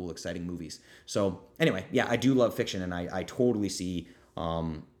really cool, exciting movies. So anyway, yeah, I do love fiction, and I totally see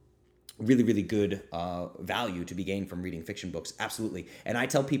really, really good value to be gained from reading fiction books. Absolutely. And I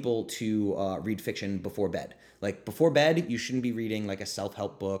tell people to read fiction before bed. Like, before bed, you shouldn't be reading like a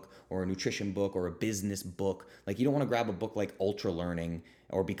self-help book or a nutrition book or a business book. Like, you don't want to grab a book like Ultra Learning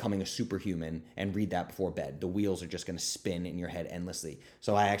or Becoming a Superhuman and read that before bed. The wheels are just going to spin in your head endlessly.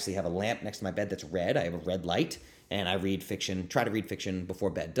 So I actually have a lamp next to my bed that's red. I have a red light, and I read fiction, try to read fiction before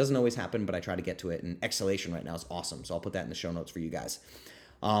bed. Doesn't always happen, but I try to get to it. And Exhalation right now is awesome. So I'll put that in the show notes for you guys.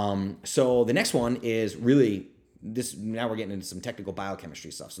 So the next one is really this. Now we're getting into some technical biochemistry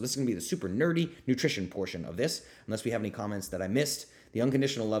stuff. So this is going to be the super nerdy nutrition portion of this, unless we have any comments that I missed. The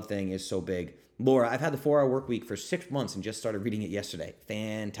unconditional love thing is so big. Laura, I've had the 4-hour work week for 6 months and just started reading it yesterday.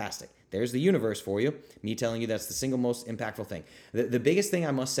 Fantastic. There's the universe for you. Me telling you that's the single most impactful thing. The biggest thing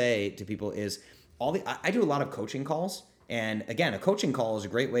I must say to people is I do a lot of coaching calls. And again, a coaching call is a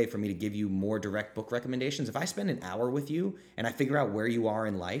great way for me to give you more direct book recommendations. If I spend an hour with you and I figure out where you are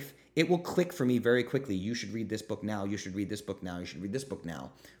in life, it will click for me very quickly. You should read this book now. You should read this book now. You should read this book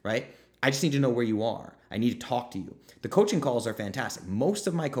now, right? I just need to know where you are. I need to talk to you. The coaching calls are fantastic. Most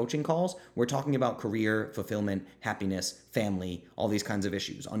of my coaching calls, we're talking about career, fulfillment, happiness, family, all these kinds of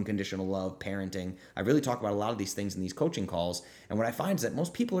issues, unconditional love, parenting. I really talk about a lot of these things in these coaching calls. And what I find is that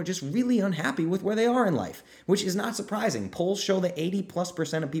most people are just really unhappy with where they are in life, which is not surprising. Polls show that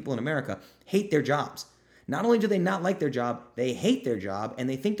 80+% of people in America hate their jobs. Not only do they not like their job, they hate their job, and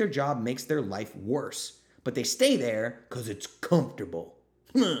they think their job makes their life worse. But they stay there because it's comfortable.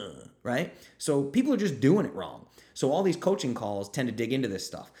 Right? So people are just doing it wrong. So all these coaching calls tend to dig into this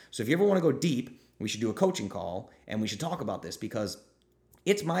stuff. So if you ever want to go deep, we should do a coaching call and we should talk about this, because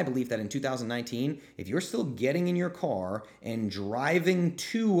it's my belief that in 2019, if you're still getting in your car and driving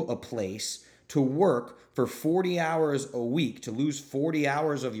to a place to work for 40 hours a week, to lose 40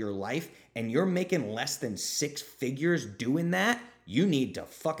 hours of your life, and you're making less than 6 figures doing that, you need to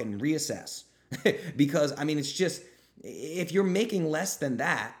fucking reassess. Because, I mean, it's just, if you're making less than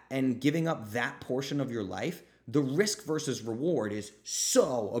that and giving up that portion of your life, the risk versus reward is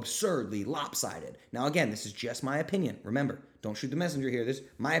so absurdly lopsided. Now, again, this is just my opinion. Remember, don't shoot the messenger here. This is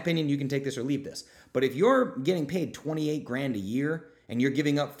my opinion. You can take this or leave this. But if you're getting paid 28 grand a year and you're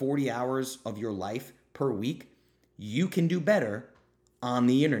giving up 40 hours of your life per week, you can do better on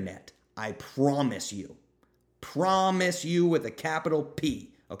the internet. I promise you. Promise you with a capital P.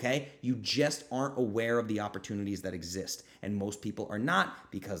 Okay? You just aren't aware of the opportunities that exist. And most people are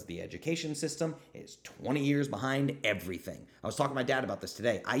not, because the education system is 20 years behind everything. I was talking to my dad about this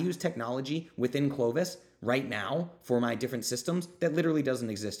today. I use technology within Clovis right now for my different systems that literally doesn't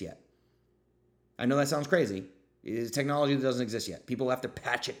exist yet. I know that sounds crazy. It's technology that doesn't exist yet. People have to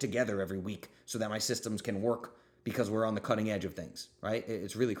patch it together every week so that my systems can work because we're on the cutting edge of things, right?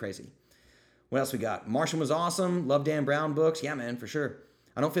 It's really crazy. What else we got? Martian was awesome. Love Dan Brown books. Yeah, man, for sure.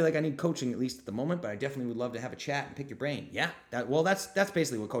 I don't feel like I need coaching, at least at the moment, but I definitely would love to have a chat and pick your brain. Yeah, that's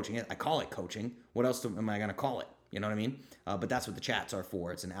basically what coaching is. I call it coaching. What else am I going to call it? You know what I mean? But that's what the chats are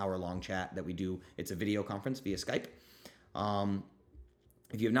for. It's an hour-long chat that we do. It's a video conference via Skype.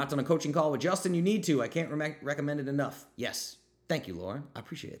 If you have not done a coaching call with Justin, you need to. I can't recommend it enough. Yes. Thank you, Laura. I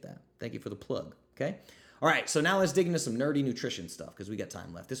appreciate that. Thank you for the plug. Okay? All right, so now let's dig into some nerdy nutrition stuff because we got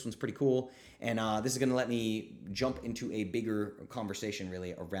time left. This one's pretty cool, and this is going to let me jump into a bigger conversation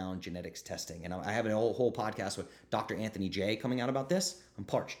really around genetics testing. And I have a whole podcast with Dr. Anthony J coming out about this. I'm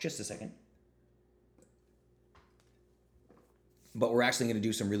parched. Just a second. But we're actually going to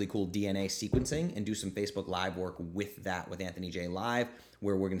do some really cool DNA sequencing and do some Facebook Live work with that, with Anthony J Live,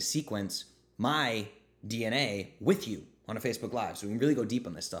 where we're going to sequence my DNA with you on a Facebook Live. So we can really go deep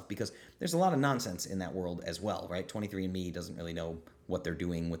on this stuff because there's a lot of nonsense in that world as well, right? 23andMe doesn't really know what they're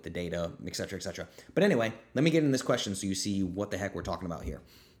doing with the data, et cetera, et cetera. But anyway, let me get in this question so you see what the heck we're talking about here.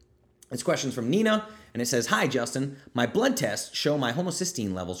 This question's from Nina, and it says, "Hi, Justin. My blood tests show my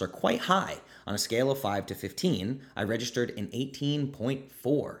homocysteine levels are quite high. On a scale of 5 to 15, I registered an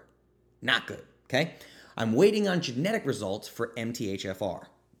 18.4. Not good, okay? I'm waiting on genetic results for MTHFR.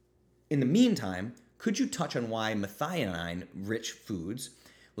 In the meantime, could you touch on why methionine-rich foods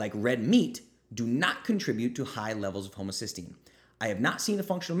like red meat do not contribute to high levels of homocysteine? I have not seen a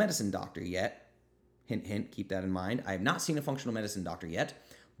functional medicine doctor yet. Hint, hint, keep that in mind. I have not seen a functional medicine doctor yet,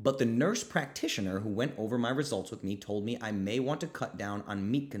 but the nurse practitioner who went over my results with me told me I may want to cut down on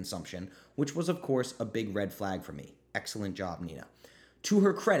meat consumption, which was, of course, a big red flag for me. Excellent job, Nina. To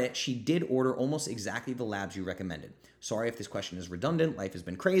her credit, she did order almost exactly the labs you recommended. Sorry if this question is redundant. Life has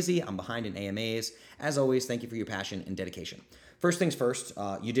been crazy. I'm behind in AMAs. As always, thank you for your passion and dedication. First things first,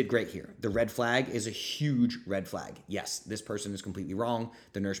 you did great here. The red flag is a huge red flag. Yes, this person is completely wrong.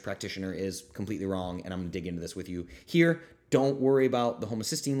 The nurse practitioner is completely wrong, and I'm going to dig into this with you here. Don't worry about the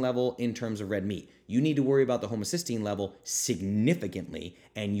homocysteine level in terms of red meat. You need to worry about the homocysteine level significantly,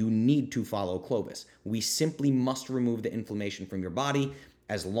 and you need to follow Clovis. We simply must remove the inflammation from your body.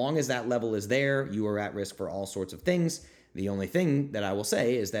 As long as that level is there, you are at risk for all sorts of things. The only thing that I will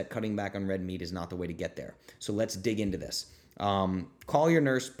say is that cutting back on red meat is not the way to get there. So let's dig into this. Call your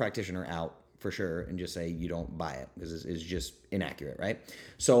nurse practitioner out for sure and just say you don't buy it because it's just inaccurate, right?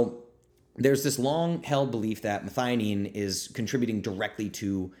 So there's this long-held belief that methionine is contributing directly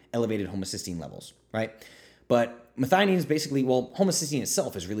to elevated homocysteine levels, right? But methionine is basically, homocysteine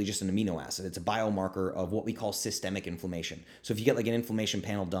itself is really just an amino acid. It's a biomarker of what we call systemic inflammation. So if you get like an inflammation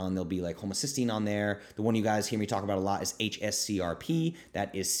panel done, there'll be like homocysteine on there. The one you guys hear me talk about a lot is HSCRP.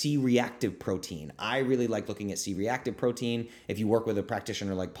 That is C-reactive protein. I really like looking at C-reactive protein. If you work with a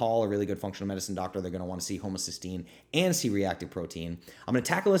practitioner like Paul, a really good functional medicine doctor, they're going to want to see homocysteine and C-reactive protein. I'm going to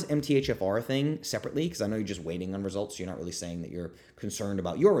tackle this MTHFR thing separately because I know you're just waiting on results. So you're not really saying that you're concerned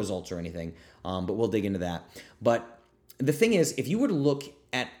about your results or anything, but we'll dig into that. But the thing is, if you were to look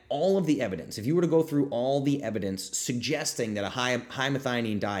at all of the evidence, if you were to go through all the evidence suggesting that a high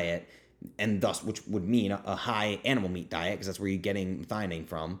methionine diet, and thus which would mean a high animal meat diet, because that's where you're getting methionine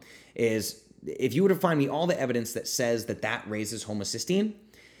from, is if you were to find me all the evidence that says that that raises homocysteine,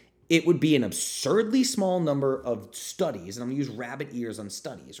 it would be an absurdly small number of studies, and I'm going to use rabbit ears on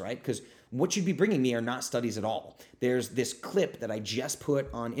studies, right? Because what you'd be bringing me are not studies at all. There's this clip that I just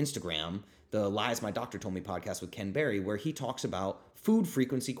put on Instagram, the Lies My Doctor Told Me podcast with Ken Berry, where he talks about food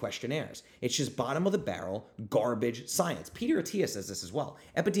frequency questionnaires. It's just bottom of the barrel garbage science. Peter Attia says this as well.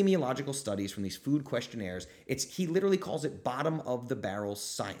 Epidemiological studies from these food questionnaires, he literally calls it bottom of the barrel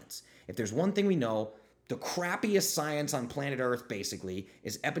science. If there's one thing we know, the crappiest science on planet Earth basically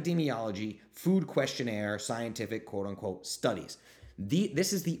is epidemiology, food questionnaire, scientific quote-unquote studies.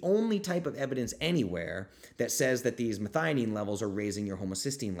 This is the only type of evidence anywhere that says that these methionine levels are raising your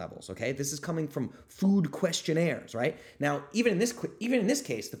homocysteine levels, okay? This is coming from food questionnaires, right? Now, even in this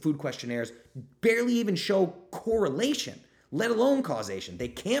case, the food questionnaires barely even show correlation, let alone causation. They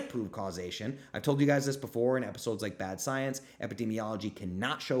can't prove causation. I've told you guys this before in episodes like Bad Science. Epidemiology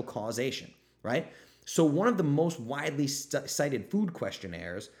cannot show causation, right? So one of the most widely cited food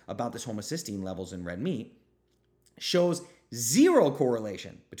questionnaires about this homocysteine levels in red meat shows zero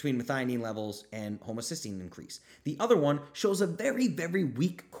correlation between methionine levels and homocysteine increase. The other one shows a very, very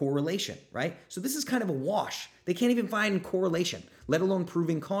weak correlation, right? So this is kind of a wash. They can't even find correlation, let alone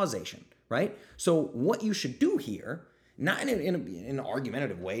proving causation, right? So what you should do here, not in an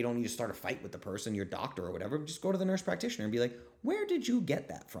argumentative way, you don't need to start a fight with the person, your doctor or whatever, just go to the nurse practitioner and be like, where did you get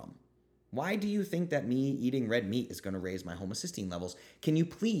that from? Why do you think that me eating red meat is going to raise my homocysteine levels? Can you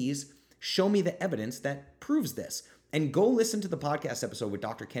please show me the evidence that proves this? And go listen to the podcast episode with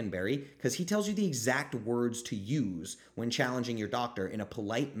Dr. Ken Berry, because he tells you the exact words to use when challenging your doctor in a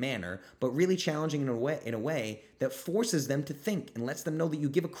polite manner, but really challenging in a way that forces them to think and lets them know that you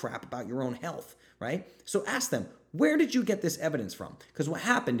give a crap about your own health, right? So ask them, where did you get this evidence from? Because what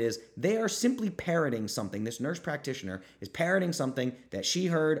happened is they are simply parroting something. This nurse practitioner is parroting something that she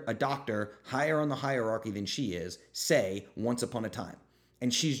heard a doctor higher on the hierarchy than she is say once upon a time.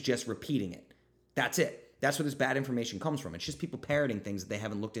 And she's just repeating it. That's it. That's where this bad information comes from. It's just people parroting things that they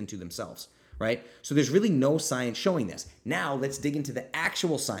haven't looked into themselves, right? So there's really no science showing this. Now let's dig into the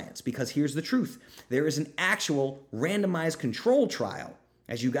actual science, because here's the truth. There is an actual randomized control trial.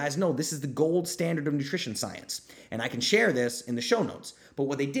 As you guys know, this is the gold standard of nutrition science. And I can share this in the show notes. But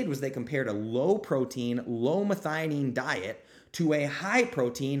what they did was they compared a low protein, low methionine diet to a high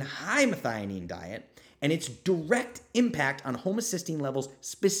protein, high methionine diet, and its direct impact on homocysteine levels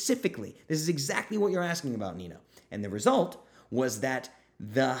specifically. This is exactly what you're asking about, Nina. And the result was that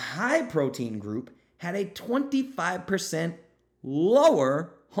the high protein group had a 25%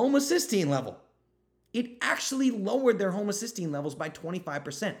 lower homocysteine level. It actually lowered their homocysteine levels by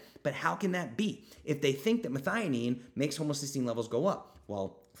 25%. But how can that be if they think that methionine makes homocysteine levels go up?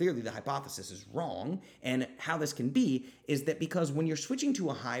 Well, clearly the hypothesis is wrong. And how this can be is that because when you're switching to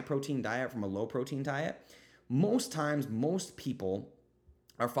a high protein diet from a low protein diet, most times, most people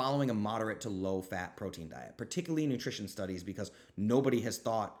are following a moderate to low fat protein diet, particularly in nutrition studies, because nobody has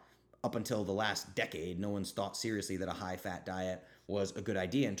thought up until the last decade, no one's thought seriously that a high fat diet was a good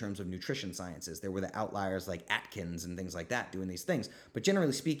idea in terms of nutrition sciences. There were the outliers like Atkins and things like that doing these things. But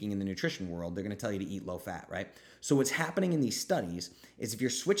generally speaking, in the nutrition world, they're going to tell you to eat low fat, right? So what's happening in these studies is if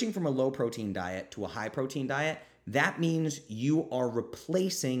you're switching from a low protein diet to a high protein diet, that means you are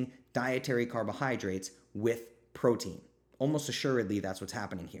replacing dietary carbohydrates with protein. Almost assuredly, that's what's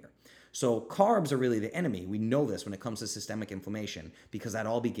happening here. So carbs are really the enemy. We know this when it comes to systemic inflammation, because that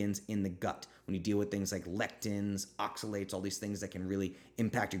all begins in the gut. When you deal with things like lectins, oxalates, all these things that can really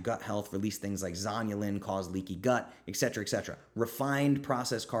impact your gut health, release things like zonulin, cause leaky gut, etc., etc. Refined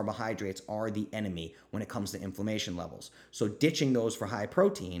processed carbohydrates are the enemy when it comes to inflammation levels. So ditching those for high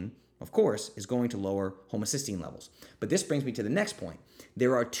protein, of course, is going to lower homocysteine levels. But this brings me to the next point.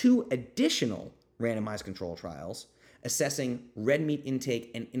 There are 2 additional randomized control trials assessing red meat intake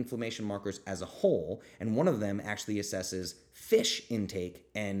and inflammation markers as a whole, and one of them actually assesses fish intake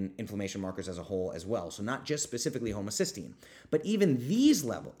and inflammation markers as a whole as well. So not just specifically homocysteine, but even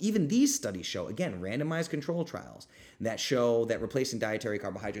these studies show, again, randomized control trials that show that replacing dietary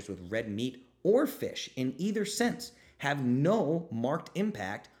carbohydrates with red meat or fish in either sense have no marked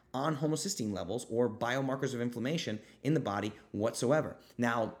impact on homocysteine levels or biomarkers of inflammation in the body whatsoever.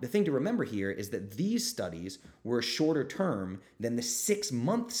 Now, the thing to remember here is that these studies were shorter term than the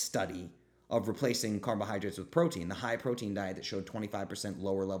 6-month study of replacing carbohydrates with protein. The high protein diet that showed 25%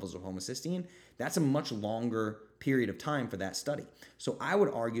 lower levels of homocysteine, that's a much longer period of time for that study. So I would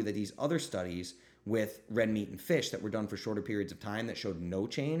argue that these other studies with red meat and fish that were done for shorter periods of time that showed no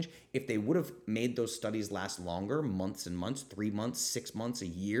change, if they would have made those studies last longer, months and months, 3 months, 6 months, a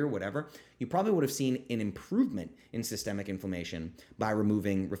year, whatever, you probably would have seen an improvement in systemic inflammation by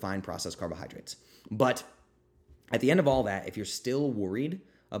removing refined processed carbohydrates. But at the end of all that, if you're still worried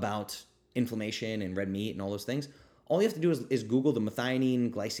about inflammation and red meat and all those things, all you have to do is Google the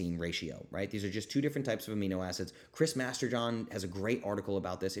methionine-glycine ratio, right? These are just 2 different types of amino acids. Chris Masterjohn has a great article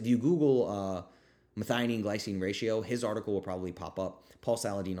about this. If you Google methionine-glycine ratio, his article will probably pop up. Paul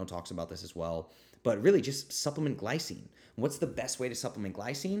Saladino talks about this as well. But really, just supplement glycine. What's the best way to supplement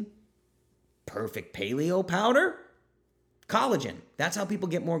glycine? Perfect paleo powder? Collagen. That's how people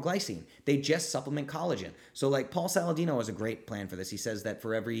get more glycine. They just supplement collagen. So like Paul Saladino has a great plan for this. He says that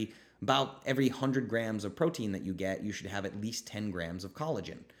for every 100 grams of protein that you get, you should have at least 10 grams of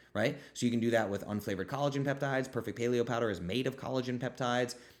collagen, right? So you can do that with unflavored collagen peptides. Perfect paleo powder is made of collagen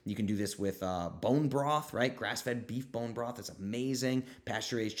peptides. You can do this with bone broth, right? Grass-fed beef bone broth is amazing.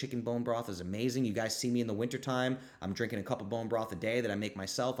 Pasture-raised chicken bone broth is amazing. You guys see me in the wintertime. I'm drinking a cup of bone broth a day that I make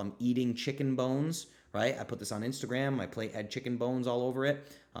myself. I'm eating chicken bones, right? I put this on Instagram. My plate had chicken bones all over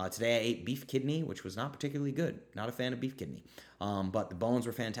it. Today I ate beef kidney, which was not particularly good. Not a fan of beef kidney. But the bones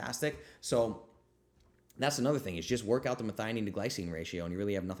were fantastic. So that's another thing, is just work out the methionine to glycine ratio, and you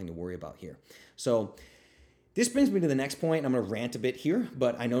really have nothing to worry about here. So this brings me to the next point. I'm going to rant a bit here,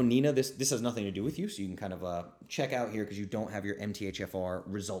 but I know, Nina, this has nothing to do with you, so you can kind of check out here because you don't have your MTHFR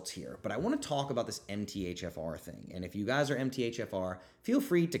results here. But I want to talk about this MTHFR thing. And if you guys are MTHFR, feel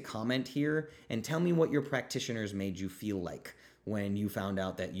free to comment here and tell me what your practitioners made you feel like when you found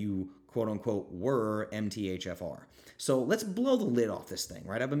out that you, quote unquote, were MTHFR. So let's blow the lid off this thing,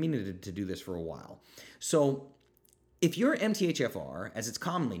 right? I've been meaning to do this for a while. So if your MTHFR, as it's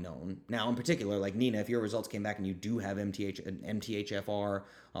commonly known, now in particular, like Nina, if your results came back and you do have MTHFR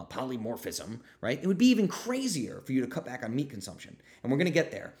polymorphism, right, it would be even crazier for you to cut back on meat consumption. And we're going to get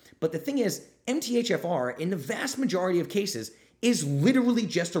there. But the thing is, MTHFR, in the vast majority of cases, is literally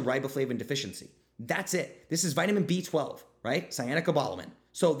just a riboflavin deficiency. That's it. This is vitamin B12, right? Cyanocobalamin.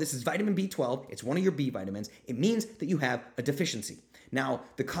 So this is vitamin B12. It's one of your B vitamins. It means that you have a deficiency. Now,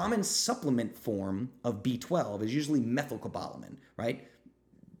 the common supplement form of B12 is usually methylcobalamin, right?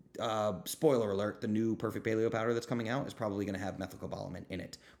 Spoiler alert, the new Perfect Paleo powder that's coming out is probably going to have methylcobalamin in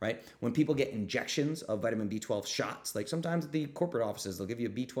it, right? When people get injections of vitamin B12 shots, like sometimes at the corporate offices, they'll give you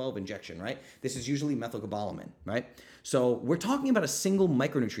a B12 injection, right? This is usually methylcobalamin, right? So we're talking about a single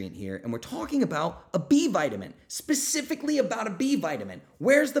micronutrient here, and we're talking about a B vitamin, specifically about a B vitamin.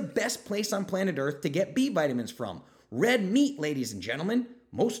 Where's the best place on planet Earth to get B vitamins from? Red meat, ladies and gentlemen,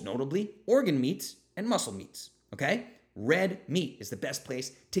 most notably organ meats and muscle meats, okay? Red meat is the best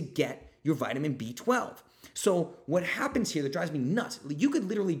place to get your vitamin B12. So what happens here that drives me nuts, you could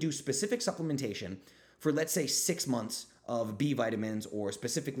literally do specific supplementation for, let's say, 6 months of B vitamins, or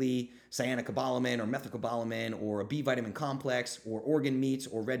specifically cyanocobalamin or methylcobalamin or a B vitamin complex or organ meats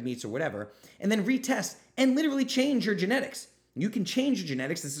or red meats or whatever, and then retest and literally change your genetics. You can change your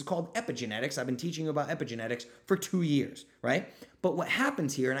genetics. This is called epigenetics. I've been teaching you about epigenetics for 2 years, right? But what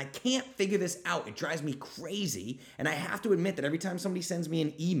happens here, and I can't figure this out, it drives me crazy, and I have to admit that every time somebody sends me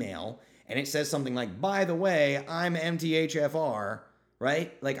an email and it says something like, by the way, I'm MTHFR,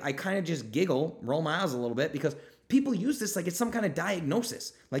 right? Like, I kind of just giggle, roll my eyes a little bit, because people use this like it's some kind of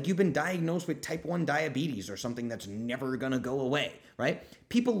diagnosis, like you've been diagnosed with type 1 diabetes or something that's never gonna go away, right?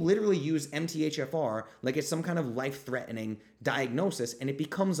 People literally use MTHFR like it's some kind of life-threatening diagnosis, and it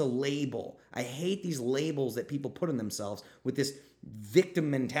becomes a label. I hate these labels that people put on themselves with this victim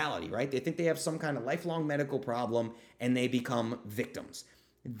mentality, right? They think they have some kind of lifelong medical problem and they become victims.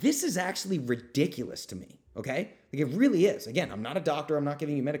 This is actually ridiculous to me, okay? Like, it really is. Again, I'm not a doctor, I'm not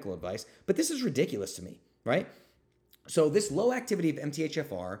giving you medical advice, but this is ridiculous to me, right? So this low activity of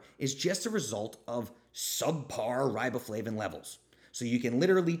MTHFR is just a result of subpar riboflavin levels. So you can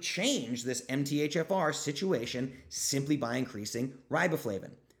literally change this MTHFR situation simply by increasing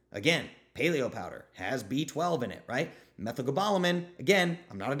riboflavin. Again, paleo powder has B12 in it, right? Methylcobalamin, again,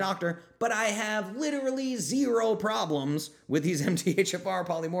 I'm not a doctor, but I have literally zero problems with these MTHFR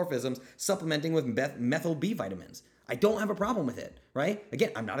polymorphisms supplementing with methyl B vitamins. I don't have a problem with it, right?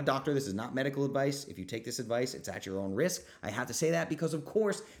 Again, I'm not a doctor. This is not medical advice. If you take this advice, it's at your own risk. I have to say that because, of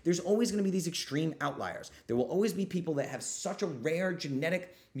course, there's always going to be these extreme outliers. There will always be people that have such a rare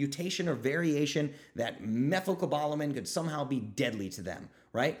genetic mutation or variation that methylcobalamin could somehow be deadly to them,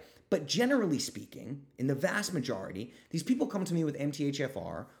 right? But generally speaking, in the vast majority, these people come to me with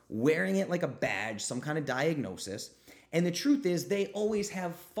MTHFR, wearing it like a badge, some kind of diagnosis. And the truth is, they always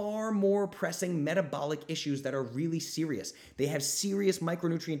have far more pressing metabolic issues that are really serious. They have serious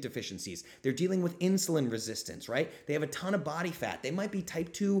micronutrient deficiencies. They're dealing with insulin resistance, right? They have a ton of body fat. They might be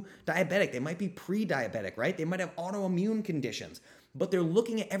type 2 diabetic. They might be pre-diabetic, right? They might have autoimmune conditions. But they're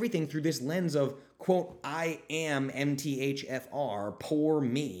looking at everything through this lens of, quote, I am MTHFR, poor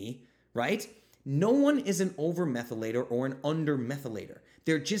me, right? No one is an over-methylator or an under-methylator.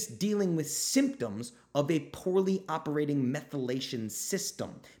 They're just dealing with symptoms of a poorly operating methylation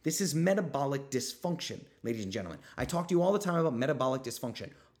system. This is metabolic dysfunction, ladies and gentlemen. I talk to you all the time about metabolic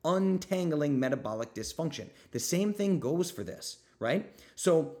dysfunction, untangling metabolic dysfunction. The same thing goes for this, right?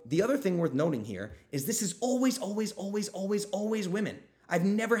 So the other thing worth noting here is this is always women. I've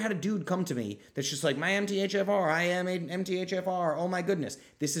never had a dude come to me that's just like, my MTHFR, I am an MTHFR, oh my goodness.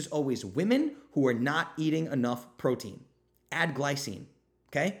 This is always women who are not eating enough protein. Add glycine,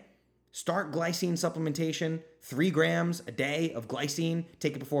 okay? Start glycine supplementation, 3 grams a day of glycine.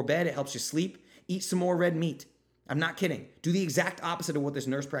 Take it before bed, it helps you sleep. Eat some more red meat. I'm not kidding. Do the exact opposite of what this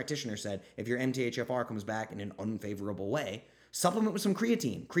nurse practitioner said if your MTHFR comes back in an unfavorable way. Supplement with some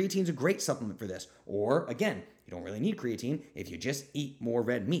creatine. Creatine's a great supplement for this. Or, again, you don't really need creatine if you just eat more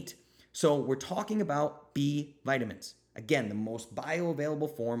red meat. So we're talking about B vitamins. Again, the most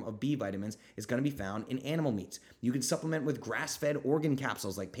bioavailable form of B vitamins is going to be found in animal meats. You can supplement with grass-fed organ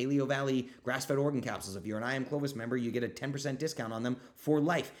capsules like Paleo Valley grass-fed organ capsules. If you're an I Am Clovis member, you get a 10% discount on them for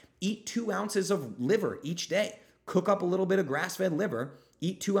life. Eat 2 ounces of liver each day. Cook up a little bit of grass-fed liver,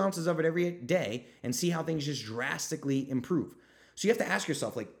 eat 2 ounces of it every day, and see how things just drastically improve. So you have to ask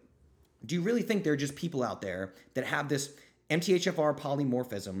yourself, like, do you really think there are just people out there that have this MTHFR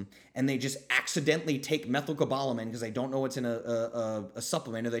polymorphism and they just accidentally take methylcobalamin because they don't know what's in a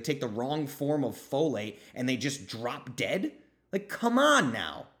supplement, or they take the wrong form of folate and they just drop dead? Like, come on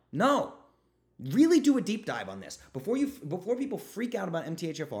now. No. Really do a deep dive on this. Before people freak out about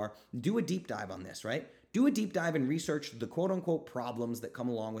MTHFR, do a deep dive on this, right? Do a deep dive and research the quote-unquote problems that come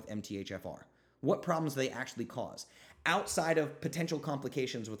along with MTHFR. What problems do they actually cause? Outside of potential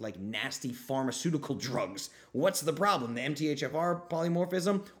complications with like nasty pharmaceutical drugs, what's the problem? The MTHFR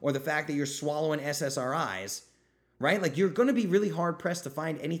polymorphism or the fact that you're swallowing SSRIs, right? Like you're going to be really hard pressed to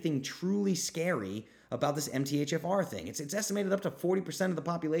find anything truly scary about this MTHFR thing. It's estimated up to 40% of the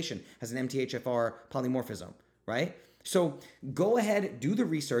population has an MTHFR polymorphism, right? So go ahead, do the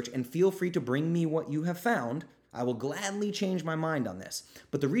research, and feel free to bring me what you have found. I will gladly change my mind on this.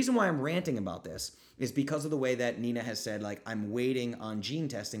 But the reason why I'm ranting about this is because of the way that Nina has said, like, I'm waiting on gene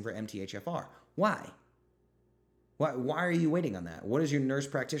testing for MTHFR. Why? Why are you waiting on that? What has your nurse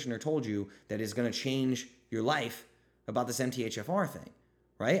practitioner told you that is going to change your life about this MTHFR thing?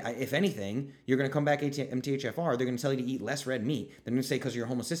 Right? If anything, you're going to come back MTHFR, they're going to tell you to eat less red meat. They're going to say because of your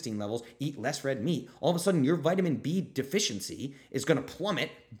homocysteine levels, eat less red meat. All of a sudden, your vitamin B deficiency is going to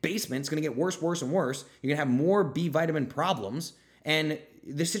plummet. Basement's going to get worse, worse, and worse. You're going to have more B vitamin problems, and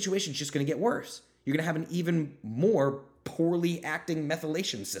the situation's just going to get worse. You're going to have an even more poorly acting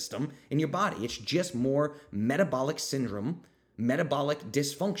methylation system in your body. It's just more metabolic syndrome, metabolic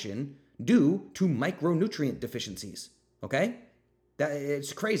dysfunction due to micronutrient deficiencies. Okay?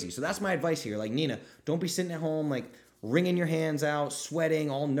 It's crazy. So that's my advice here. Like, Nina, don't be sitting at home, like, wringing your hands out,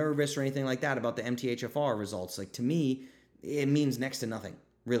 sweating, all nervous or anything like that about the MTHFR results. Like, to me, it means next to nothing.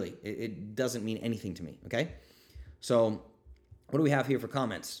 Really. It doesn't mean anything to me. Okay? So what do we have here for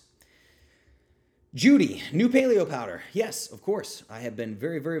comments? Judy, new paleo powder. Yes, of course. I have been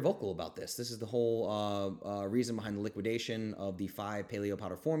very, very vocal about this. This is the whole reason behind the liquidation of the 5 paleo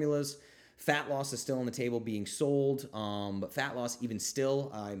powder formulas. Fat loss is still on the table being sold, but fat loss, even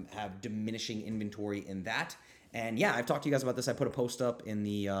still, I have diminishing inventory in that. And yeah, I've talked to you guys about this. I put a post up in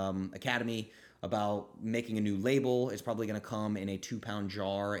the Academy about making a new label. It's probably going to come in a 2-pound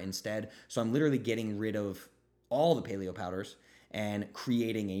jar instead. So I'm literally getting rid of all the paleo powders and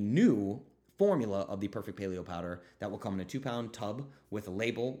creating a new formula of the perfect paleo powder that will come in a 2-pound tub with a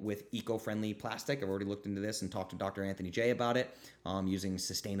label with eco-friendly plastic. I've already looked into this and talked to Dr. Anthony J about it, using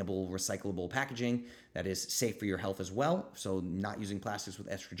sustainable, recyclable packaging that is safe for your health as well. So not using plastics with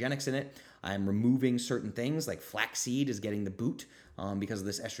estrogenics in it. I'm removing certain things like flaxseed is getting the boot because of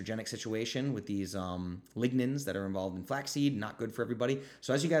this estrogenic situation with these lignins that are involved in flaxseed. Not good for everybody.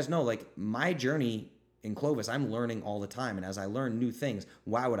 So as you guys know, like, my journey in Clovis, I'm learning all the time. And as I learn new things,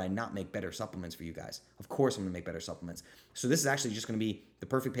 why would I not make better supplements for you guys? Of course I'm going to make better supplements. So this is actually just going to be the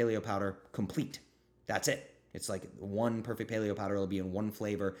perfect paleo powder complete. That's it. It's like one perfect paleo powder. It'll be in one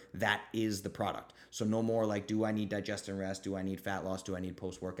flavor. That is the product. So no more like, do I need digest and rest? Do I need fat loss? Do I need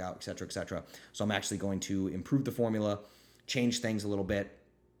post-workout, et cetera, et cetera. So I'm actually going to improve the formula, change things a little bit.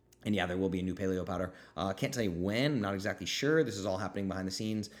 And yeah, there will be a new paleo powder. Can't tell you when. I'm not exactly sure. This is all happening behind the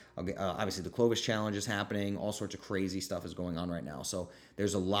scenes. Obviously, the Clovis Challenge is happening. All sorts of crazy stuff is going on right now. So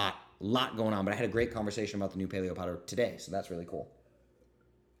there's a lot going on. But I had a great conversation about the new paleo powder today. So that's really cool.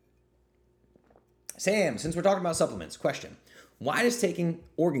 Sam, since we're talking about supplements, question. Why does taking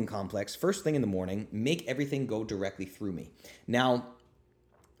Organ Complex first thing in the morning make everything go directly through me? Now,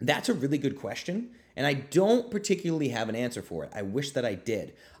 that's a really good question. And I don't particularly have an answer for it. I wish that I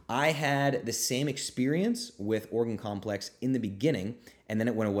did. I had the same experience with Organ Complex in the beginning, and then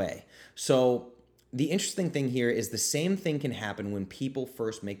it went away. So the interesting thing here is the same thing can happen when people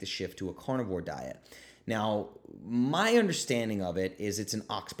first make the shift to a carnivore diet. Now, my understanding of it is it's an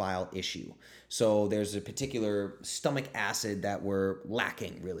ox bile issue. So there's a particular stomach acid that we're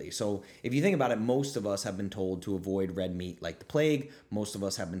lacking, really. So if you think about it, most of us have been told to avoid red meat like the plague. Most of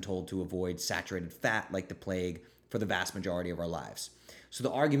us have been told to avoid saturated fat like the plague for the vast majority of our lives. So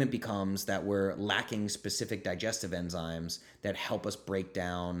the argument becomes that we're lacking specific digestive enzymes that help us break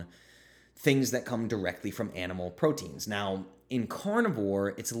down things that come directly from animal proteins. Now, in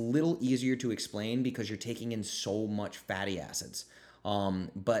carnivore, it's a little easier to explain because you're taking in so much fatty acids.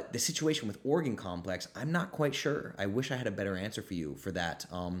 But the situation with Organ Complex, I'm not quite sure. I wish I had a better answer for you for that.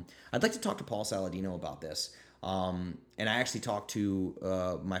 I'd like to talk to Paul Saladino about this. And I actually talked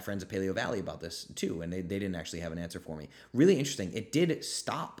to my friends at Paleo Valley about this too, and they didn't actually have an answer for me. Really interesting. It did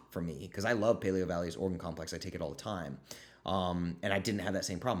stop for me because I love Paleo Valley's Organ Complex. I take it all the time. And I didn't have that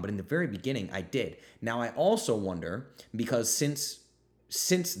same problem. But in the very beginning, I did. Now, I also wonder, because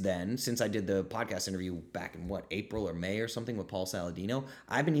since then, since I did the podcast interview back in April or May or something with Paul Saladino,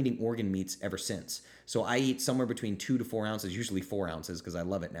 I've been eating organ meats ever since. So I eat somewhere between 2 to 4 ounces, usually 4 ounces because I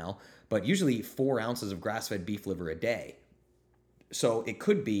love it now, but usually 4 ounces of grass-fed beef liver a day. So it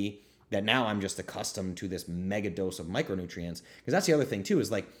could be that now I'm just accustomed to this mega dose of micronutrients. Because that's the other thing too,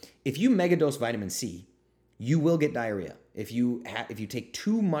 is like, if you mega dose vitamin C, you will get diarrhea. If you take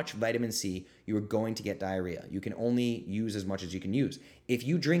too much vitamin C, you are going to get diarrhea. You can only use as much as you can use. If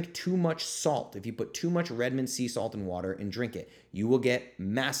you drink too much salt, if you put too much Redmond sea salt in water and drink it, you will get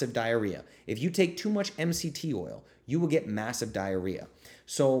massive diarrhea. If you take too much MCT oil, you will get massive diarrhea.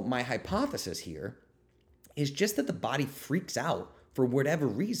 So my hypothesis here is just that the body freaks out for whatever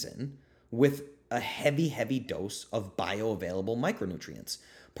reason with a heavy, heavy dose of bioavailable micronutrients,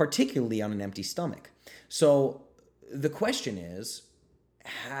 particularly on an empty stomach. So the question is,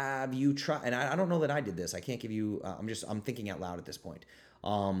 have you tried, and I don't know that I did this. I can't give you, I'm thinking out loud at this point.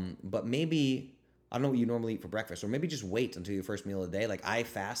 But maybe, I don't know what you normally eat for breakfast, or maybe just wait until your first meal of the day. Like I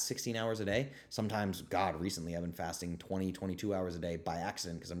fast 16 hours a day. Sometimes, recently I've been fasting 20, 22 hours a day by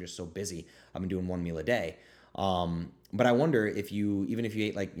accident because I'm just so busy. I've been doing one meal a day. But I wonder if even if you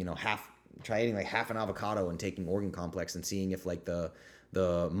ate like, try eating like half an avocado and taking organ complex and seeing if like the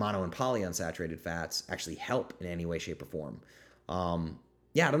mono and polyunsaturated fats actually help in any way, shape, or form. I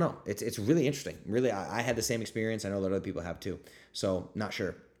don't know. It's really interesting. Really, I had the same experience. I know that other people have too. So not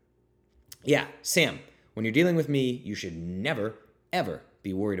sure. Yeah, Sam, when you're dealing with me, you should never, ever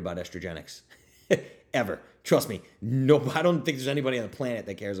be worried about estrogenics. Ever. Trust me. No, I don't think there's anybody on the planet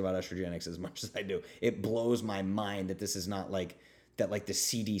that cares about estrogenics as much as I do. It blows my mind that this is not like that, like the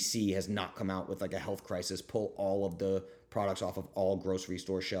CDC has not come out with like a health crisis, pull all of the products off of all grocery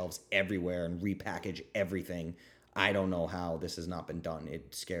store shelves everywhere and repackage everything. I don't know how this has not been done.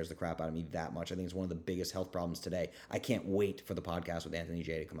 It scares the crap out of me that much. I think it's one of the biggest health problems today. I can't wait for the podcast with Anthony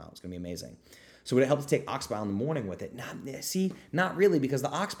J to come out. It's going to be amazing. So would it help to take ox bile in the morning with it? Not really, because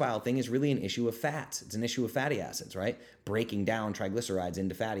the ox bile thing is really an issue of fats. It's an issue of fatty acids, right? Breaking down triglycerides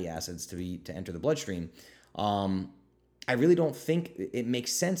into fatty acids to enter the bloodstream. I really don't think it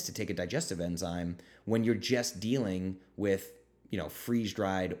makes sense to take a digestive enzyme when you're just dealing with,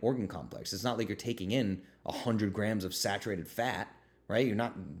 freeze-dried organ complex. It's not like you're taking in 100 grams of saturated fat, right?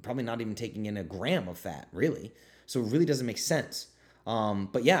 You're probably not even taking in a gram of fat, really. So it really doesn't make sense.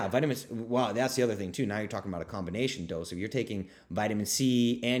 But yeah, vitamins, well, that's the other thing too. Now you're talking about a combination dose. If you're taking vitamin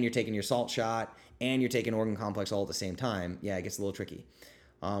C and you're taking your salt shot and you're taking organ complex all at the same time, yeah, it gets a little tricky.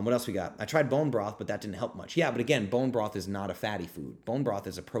 What else we got? I tried bone broth, but that didn't help much. Yeah, but again, bone broth is not a fatty food. Bone broth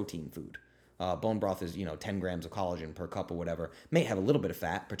is a protein food. Bone broth is, 10 grams of collagen per cup or whatever. May have a little bit of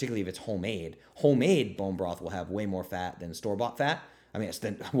fat, particularly if it's homemade. Homemade bone broth will have way more fat than store-bought fat.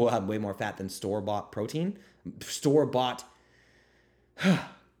 Will have way more fat than store-bought protein. Store-bought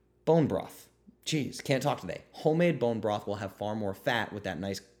bone broth. Jeez, can't talk today. Homemade bone broth will have far more fat with that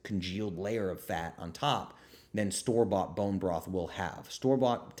nice congealed layer of fat on top than store-bought bone broth will have.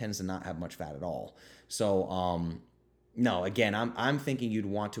 Store-bought tends to not have much fat at all. So, no, again, I'm thinking you'd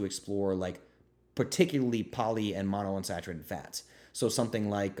want to explore like particularly poly and monounsaturated fats. So something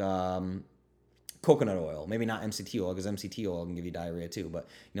like coconut oil, maybe not MCT oil, because MCT oil can give you diarrhea too, but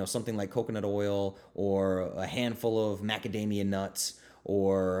something like coconut oil or a handful of macadamia nuts,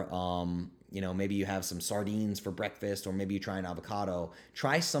 or maybe you have some sardines for breakfast, or maybe you try an avocado.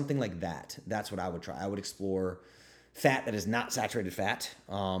 Try something like that. That's what I would try. I would explore fat that is not saturated fat.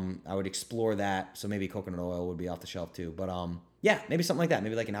 I would explore that. So maybe coconut oil would be off the shelf too. But yeah, maybe something like that.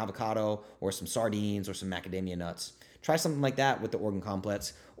 Maybe like an avocado or some sardines or some macadamia nuts. Try something like that with the organ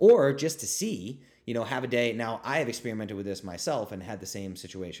complex, or just to see, have a day. Now, I have experimented with this myself and had the same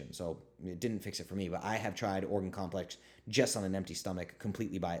situation. So it didn't fix it for me, but I have tried organ complex just on an empty stomach,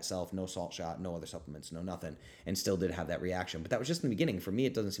 completely by itself, no salt shot, no other supplements, no nothing, and still did have that reaction. But that was just in the beginning. For me,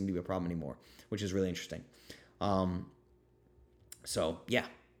 it doesn't seem to be a problem anymore, which is really interesting. So yeah,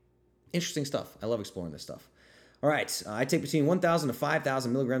 interesting stuff. I love exploring this stuff. All right, I take between 1,000 to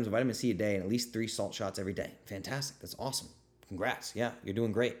 5,000 milligrams of vitamin C a day and at least 3 salt shots every day. Fantastic. That's awesome. Congrats. Yeah, you're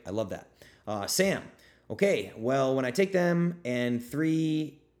doing great. I love that. Sam, okay, well, when I take them and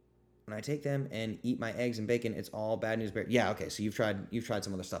eat my eggs and bacon, it's all bad news bear. Yeah, okay, so you've tried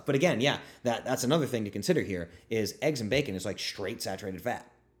some other stuff. But again, yeah, that's another thing to consider here is eggs and bacon is like straight saturated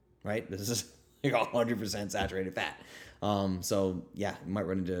fat, right? This is like 100% saturated fat. So yeah, you might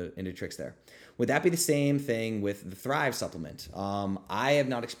run into tricks there. Would that be the same thing with the Thrive supplement? I have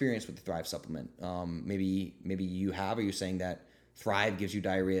not experienced with the Thrive supplement. Maybe you have. Are you saying that Thrive gives you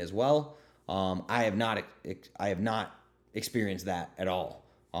diarrhea as well? I have not experienced that at all.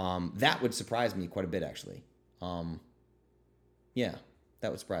 That would surprise me quite a bit, actually. Yeah, that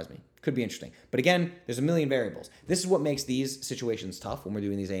would surprise me. Could be interesting. But again, there's a million variables. This is what makes these situations tough when we're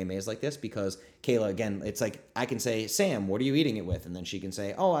doing these AMAs like this, because Kayla, again, it's like I can say, Sam, what are you eating it with? And then she can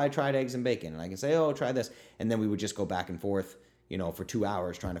say, oh, I tried eggs and bacon. And I can say, oh, try this. And then we would just go back and forth, for 2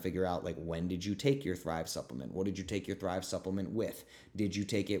 hours trying to figure out like, when did you take your Thrive supplement? What did you take your Thrive supplement with? Did you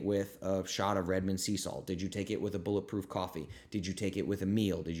take it with a shot of Redmond sea salt? Did you take it with a bulletproof coffee? Did you take it with a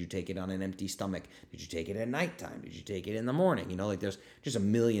meal? Did you take it on an empty stomach? Did you take it at nighttime? Did you take it in the morning? Like there's just a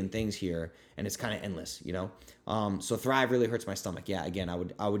million things here, and it's kind of endless, So Thrive really hurts my stomach. Yeah, again,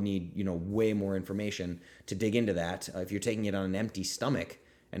 I would need, way more information to dig into that. If you're taking it on an empty stomach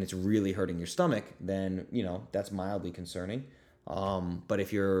and it's really hurting your stomach, then, that's mildly concerning. But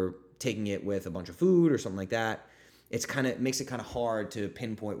if you're taking it with a bunch of food or something like that, it makes it kind of hard to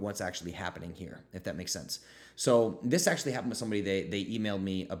pinpoint what's actually happening here, if that makes sense. So this actually happened with somebody. They emailed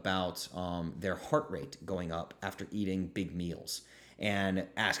me about their heart rate going up after eating big meals and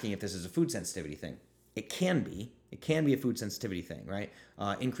asking if this is a food sensitivity thing. It can be. It can be a food sensitivity thing, right?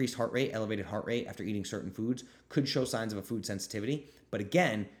 Increased heart rate, elevated heart rate after eating certain foods could show signs of a food sensitivity. But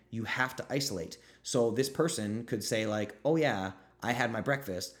again, you have to isolate. So this person could say like, oh yeah, I had my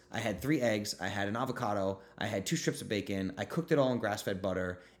breakfast. I had 3 eggs. I had an avocado. I had 2 strips of bacon. I cooked it all in grass-fed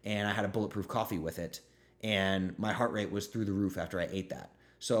butter, and I had a bulletproof coffee with it. And my heart rate was through the roof after I ate that.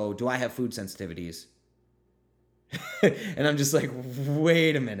 So do I have food sensitivities? And I'm just like,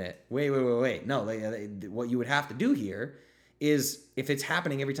 wait a minute. Wait. No, what you would have to do here is, if it's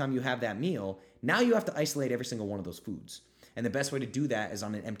happening every time you have that meal, now you have to isolate every single one of those foods. And the best way to do that is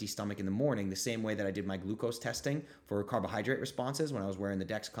on an empty stomach in the morning, the same way that I did my glucose testing for carbohydrate responses when I was wearing the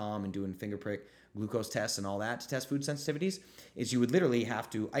Dexcom and doing finger prick glucose tests and all that to test food sensitivities, is you would literally have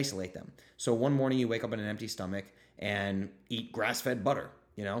to isolate them. So one morning you wake up on an empty stomach and eat grass-fed butter,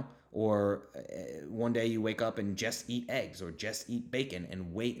 or one day you wake up and just eat eggs or just eat bacon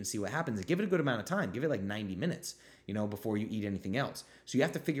and wait and see what happens. And give it a good amount of time. Give it like 90 minutes, before you eat anything else. So you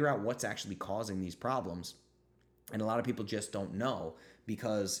have to figure out what's actually causing these problems. And a lot of people just don't know,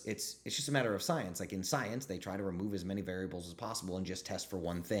 because it's just a matter of science. Like in science, they try to remove as many variables as possible and just test for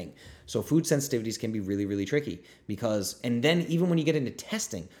one thing. So food sensitivities can be really, really tricky, and then even when you get into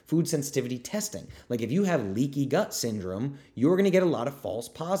testing, food sensitivity testing, like if you have leaky gut syndrome, you're going to get a lot of false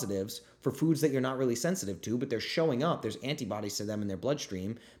positives for foods that you're not really sensitive to, but they're showing up. There's antibodies to them in their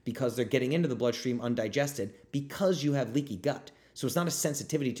bloodstream because they're getting into the bloodstream undigested because you have leaky gut. So it's not a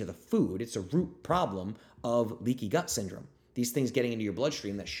sensitivity to the food. It's a root problem of leaky gut syndrome. These things getting into your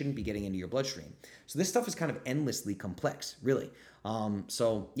bloodstream that shouldn't be getting into your bloodstream. So this stuff is kind of endlessly complex, really. And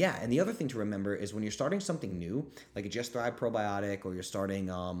the other thing to remember is when you're starting something new, like a Just Thrive probiotic, or you're starting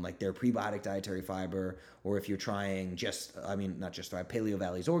like their prebiotic dietary fiber, or if you're trying not Just Thrive, Paleo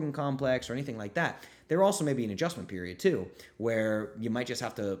Valley's organ complex or anything like that, there also may be an adjustment period too, where you might just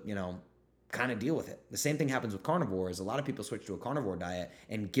have to, kind of deal with it. The same thing happens with carnivores. A lot of people switch to a carnivore diet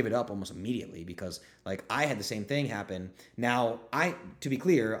and give it up almost immediately because like I had the same thing happen. Now, to be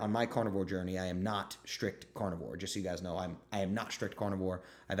clear, on my carnivore journey, I am not strict carnivore. Just so you guys know, I am not strict carnivore.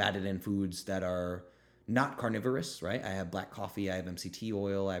 I've added in foods that are not carnivorous, right? I have black coffee, I have MCT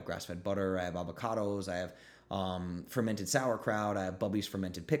oil, I have grass-fed butter, I have avocados, I have fermented sauerkraut, I have Bubby's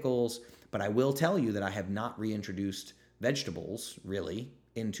fermented pickles. But I will tell you that I have not reintroduced vegetables, really,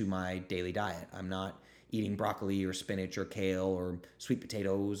 into my daily diet. I'm not eating broccoli or spinach or kale or sweet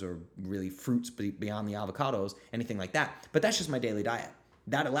potatoes or really fruits beyond the avocados, anything like that. But that's just my daily diet.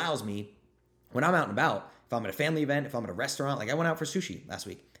 That allows me, when I'm out and about, if I'm at a family event, if I'm at a restaurant, like I went out for sushi last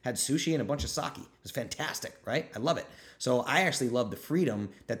week, had sushi and a bunch of sake. It was fantastic, right? I love it. So I actually love the freedom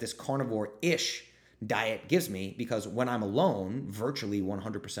that this carnivore-ish diet gives me, because when I'm alone, virtually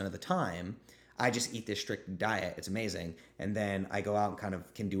 100% of the time, I just eat this strict diet. It's amazing. And then I go out and kind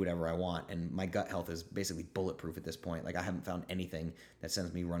of can do whatever I want. And my gut health is basically bulletproof at this point. Like I haven't found anything that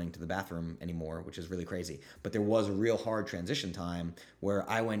sends me running to the bathroom anymore, which is really crazy. But there was a real hard transition time where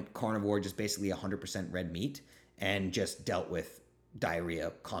I went carnivore, just basically 100% red meat, and just dealt with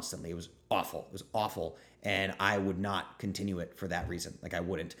diarrhea constantly. It was awful. It was awful. And I would not continue it for that reason. Like I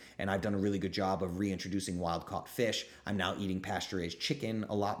wouldn't. And I've done a really good job of reintroducing wild caught fish. I'm now eating pasture-raised chicken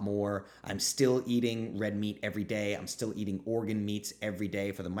a lot more. I'm still eating red meat every day. I'm still eating organ meats every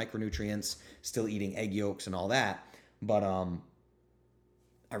day for the micronutrients, still eating egg yolks and all that. But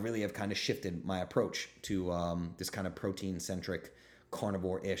I really have kind of shifted my approach to this kind of protein-centric,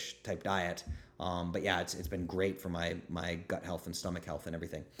 carnivore-ish type diet. But yeah, it's been great for my gut health and stomach health and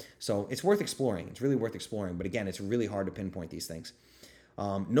everything. So it's worth exploring. It's really worth exploring. But again, it's really hard to pinpoint these things.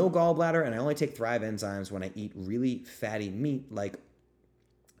 No gallbladder, and I only take Thrive enzymes when I eat really fatty meat, like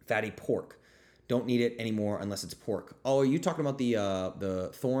fatty pork. Don't need it anymore unless it's pork. Oh, are you talking about the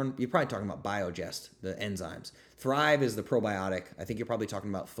Thorn? You're probably talking about Biogest, the enzymes. Thrive is the probiotic. I think you're probably talking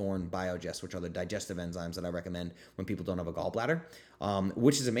about Thorn Biogest, which are the digestive enzymes that I recommend when people don't have a gallbladder,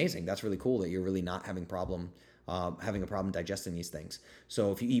 which is amazing. That's really cool that you're really not having problem having a problem digesting these things.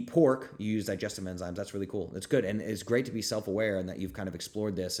 So if you eat pork, you use digestive enzymes. That's really cool. It's good. And it's great to be self-aware and that you've kind of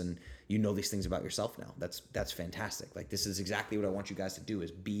explored this and you know these things about yourself now. That's fantastic. Like, this is exactly what I want you guys to do,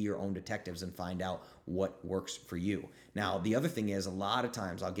 is be your own detectives and find out what works for you. Now, the other thing is, a lot of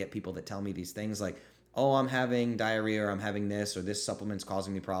times I'll get people that tell me these things like, oh, I'm having diarrhea, or I'm having this, or this supplement's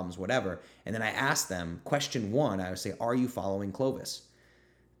causing me problems, whatever. And then I ask them, question one, I would say, are you following Clovis?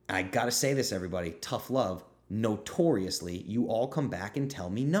 I got to say this, everybody, tough love. Notoriously, you all come back and tell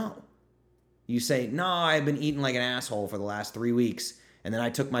me no. You say, no, I've been eating like an asshole for the last 3 weeks, and then I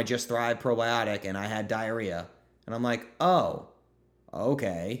took my Just Thrive probiotic and I had diarrhea. And I'm like, oh,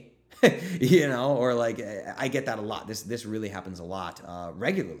 okay. Or like, I get that a lot. This really happens a lot,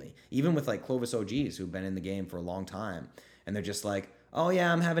 regularly, even with like Clovis OGs who've been in the game for a long time. And they're just like, oh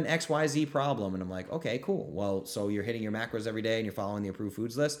yeah, I'm having XYZ problem. And I'm like, okay, cool. Well, so you're hitting your macros every day and you're following the approved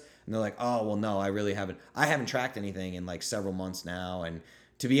foods list. And they're like, oh, well, no, I haven't tracked anything in like several months now. And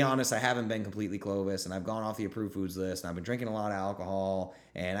to be honest, I haven't been completely Clovis, and I've gone off the approved foods list, and I've been drinking a lot of alcohol,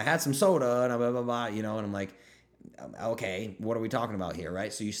 and I had some soda, and blah, blah, blah, and I'm like, okay, what are we talking about here,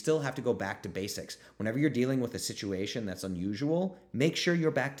 right? So you still have to go back to basics. Whenever you're dealing with a situation that's unusual, make sure you're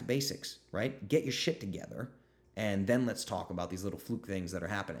back to basics, right? Get your shit together, and then let's talk about these little fluke things that are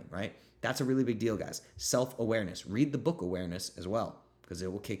happening, right? That's a really big deal, guys. Self-awareness. Read the book Awareness as well, because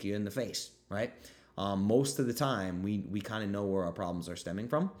it will kick you in the face, right? Most of the time, we kind of know where our problems are stemming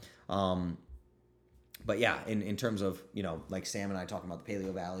from. But yeah, in terms of, like Sam and I talking about the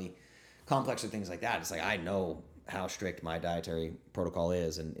Paleo Valley complex or things like that, it's like, I know how strict my dietary protocol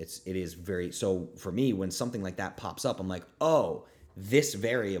is, and it is very, so for me, when something like that pops up, I'm like, oh, this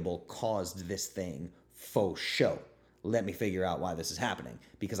variable caused this thing faux show. Let me figure out why this is happening,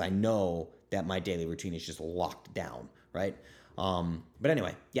 because I know that my daily routine is just locked down, right? But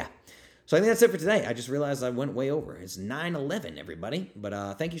anyway, yeah. So I think that's it for today. I just realized I went way over. It's 9:11, everybody.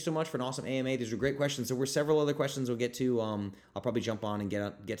 But thank you so much for an awesome AMA. These were great questions. There were several other questions we'll get to. I'll probably jump on and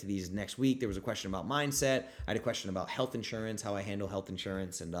get to these next week. There was a question about mindset. I had a question about health insurance, how I handle health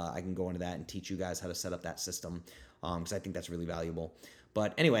insurance, and I can go into that and teach you guys how to set up that system, because I think that's really valuable.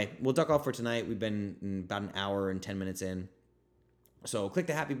 But anyway, we'll duck off for tonight. We've been about an hour and 10 minutes in. So click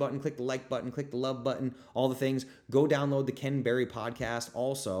the happy button, click the like button, click the love button, all the things. Go download the Ken Berry podcast.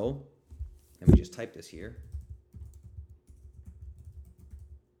 Also, let me just type this here.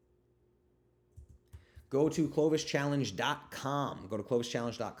 Go to clovischallenge.com. Go to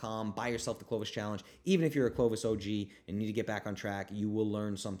clovischallenge.com. Buy yourself the Clovis Challenge. Even if you're a Clovis OG and need to get back on track, you will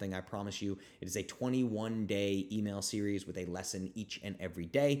learn something, I promise you. It is a 21-day email series with a lesson each and every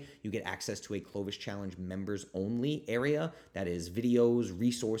day. You get access to a Clovis Challenge members-only area. That is videos,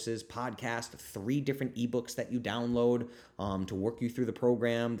 resources, podcast, 3 different ebooks that you download to work you through the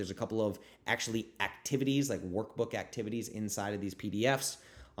program. There's a couple of actually activities, like workbook activities inside of these PDFs.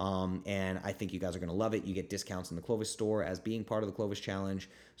 And I think you guys are going to love it. You get discounts in the Clovis store as being part of the Clovis Challenge.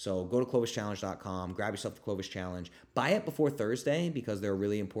 So go to clovischallenge.com, grab yourself the Clovis Challenge, buy it before Thursday, because there are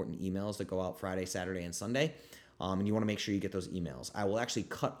really important emails that go out Friday, Saturday, and Sunday. And you want to make sure you get those emails. I will actually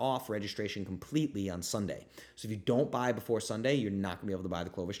cut off registration completely on Sunday. So if you don't buy before Sunday, you're not going to be able to buy the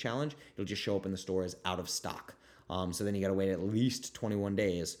Clovis Challenge. It'll just show up in the store as out of stock. So then you got to wait at least 21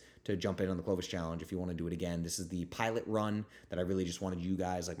 days to jump in on the Clovis Challenge if you want to do it again. This is the pilot run that I really just wanted you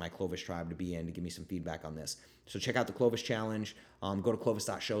guys, like my Clovis tribe, to be in, to give me some feedback on this. So check out the Clovis Challenge. Go to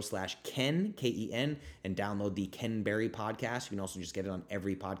clovis.show/Ken, Ken, and download the Ken Berry podcast. You can also just get it on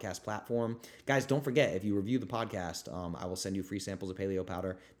every podcast platform. Guys, don't forget, if you review the podcast, I will send you free samples of paleo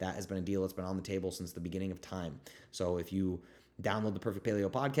powder. That has been a deal that's been on the table since the beginning of time. So if you download the Perfect Paleo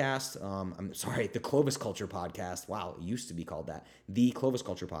podcast. The Clovis Culture podcast. Wow, it used to be called that. The Clovis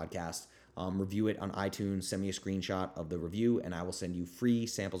Culture podcast. Review it on iTunes. Send me a screenshot of the review, and I will send you free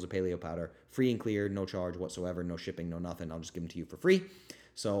samples of paleo powder, free and clear, no charge whatsoever, no shipping, no nothing. I'll just give them to you for free.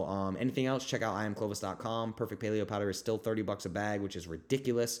 So anything else, check out iamclovis.com. Perfect Paleo powder is still $30 a bag, which is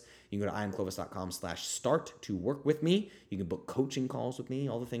ridiculous. You can go to iamclovis.com/start to work with me. You can book coaching calls with me,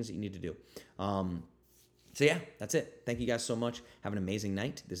 all the things that you need to do. So yeah, that's it. Thank you guys so much. Have an amazing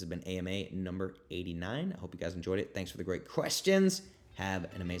night. This has been AMA number 89. I hope you guys enjoyed it. Thanks for the great questions.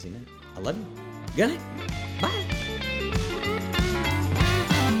 Have an amazing night. I love you. Good night. Bye.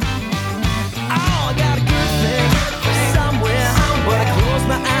 Oh, I got a good thing somewhere, but I closed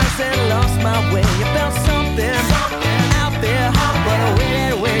my eyes and lost my way. I felt something out there, but I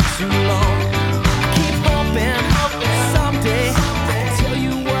waited way too long.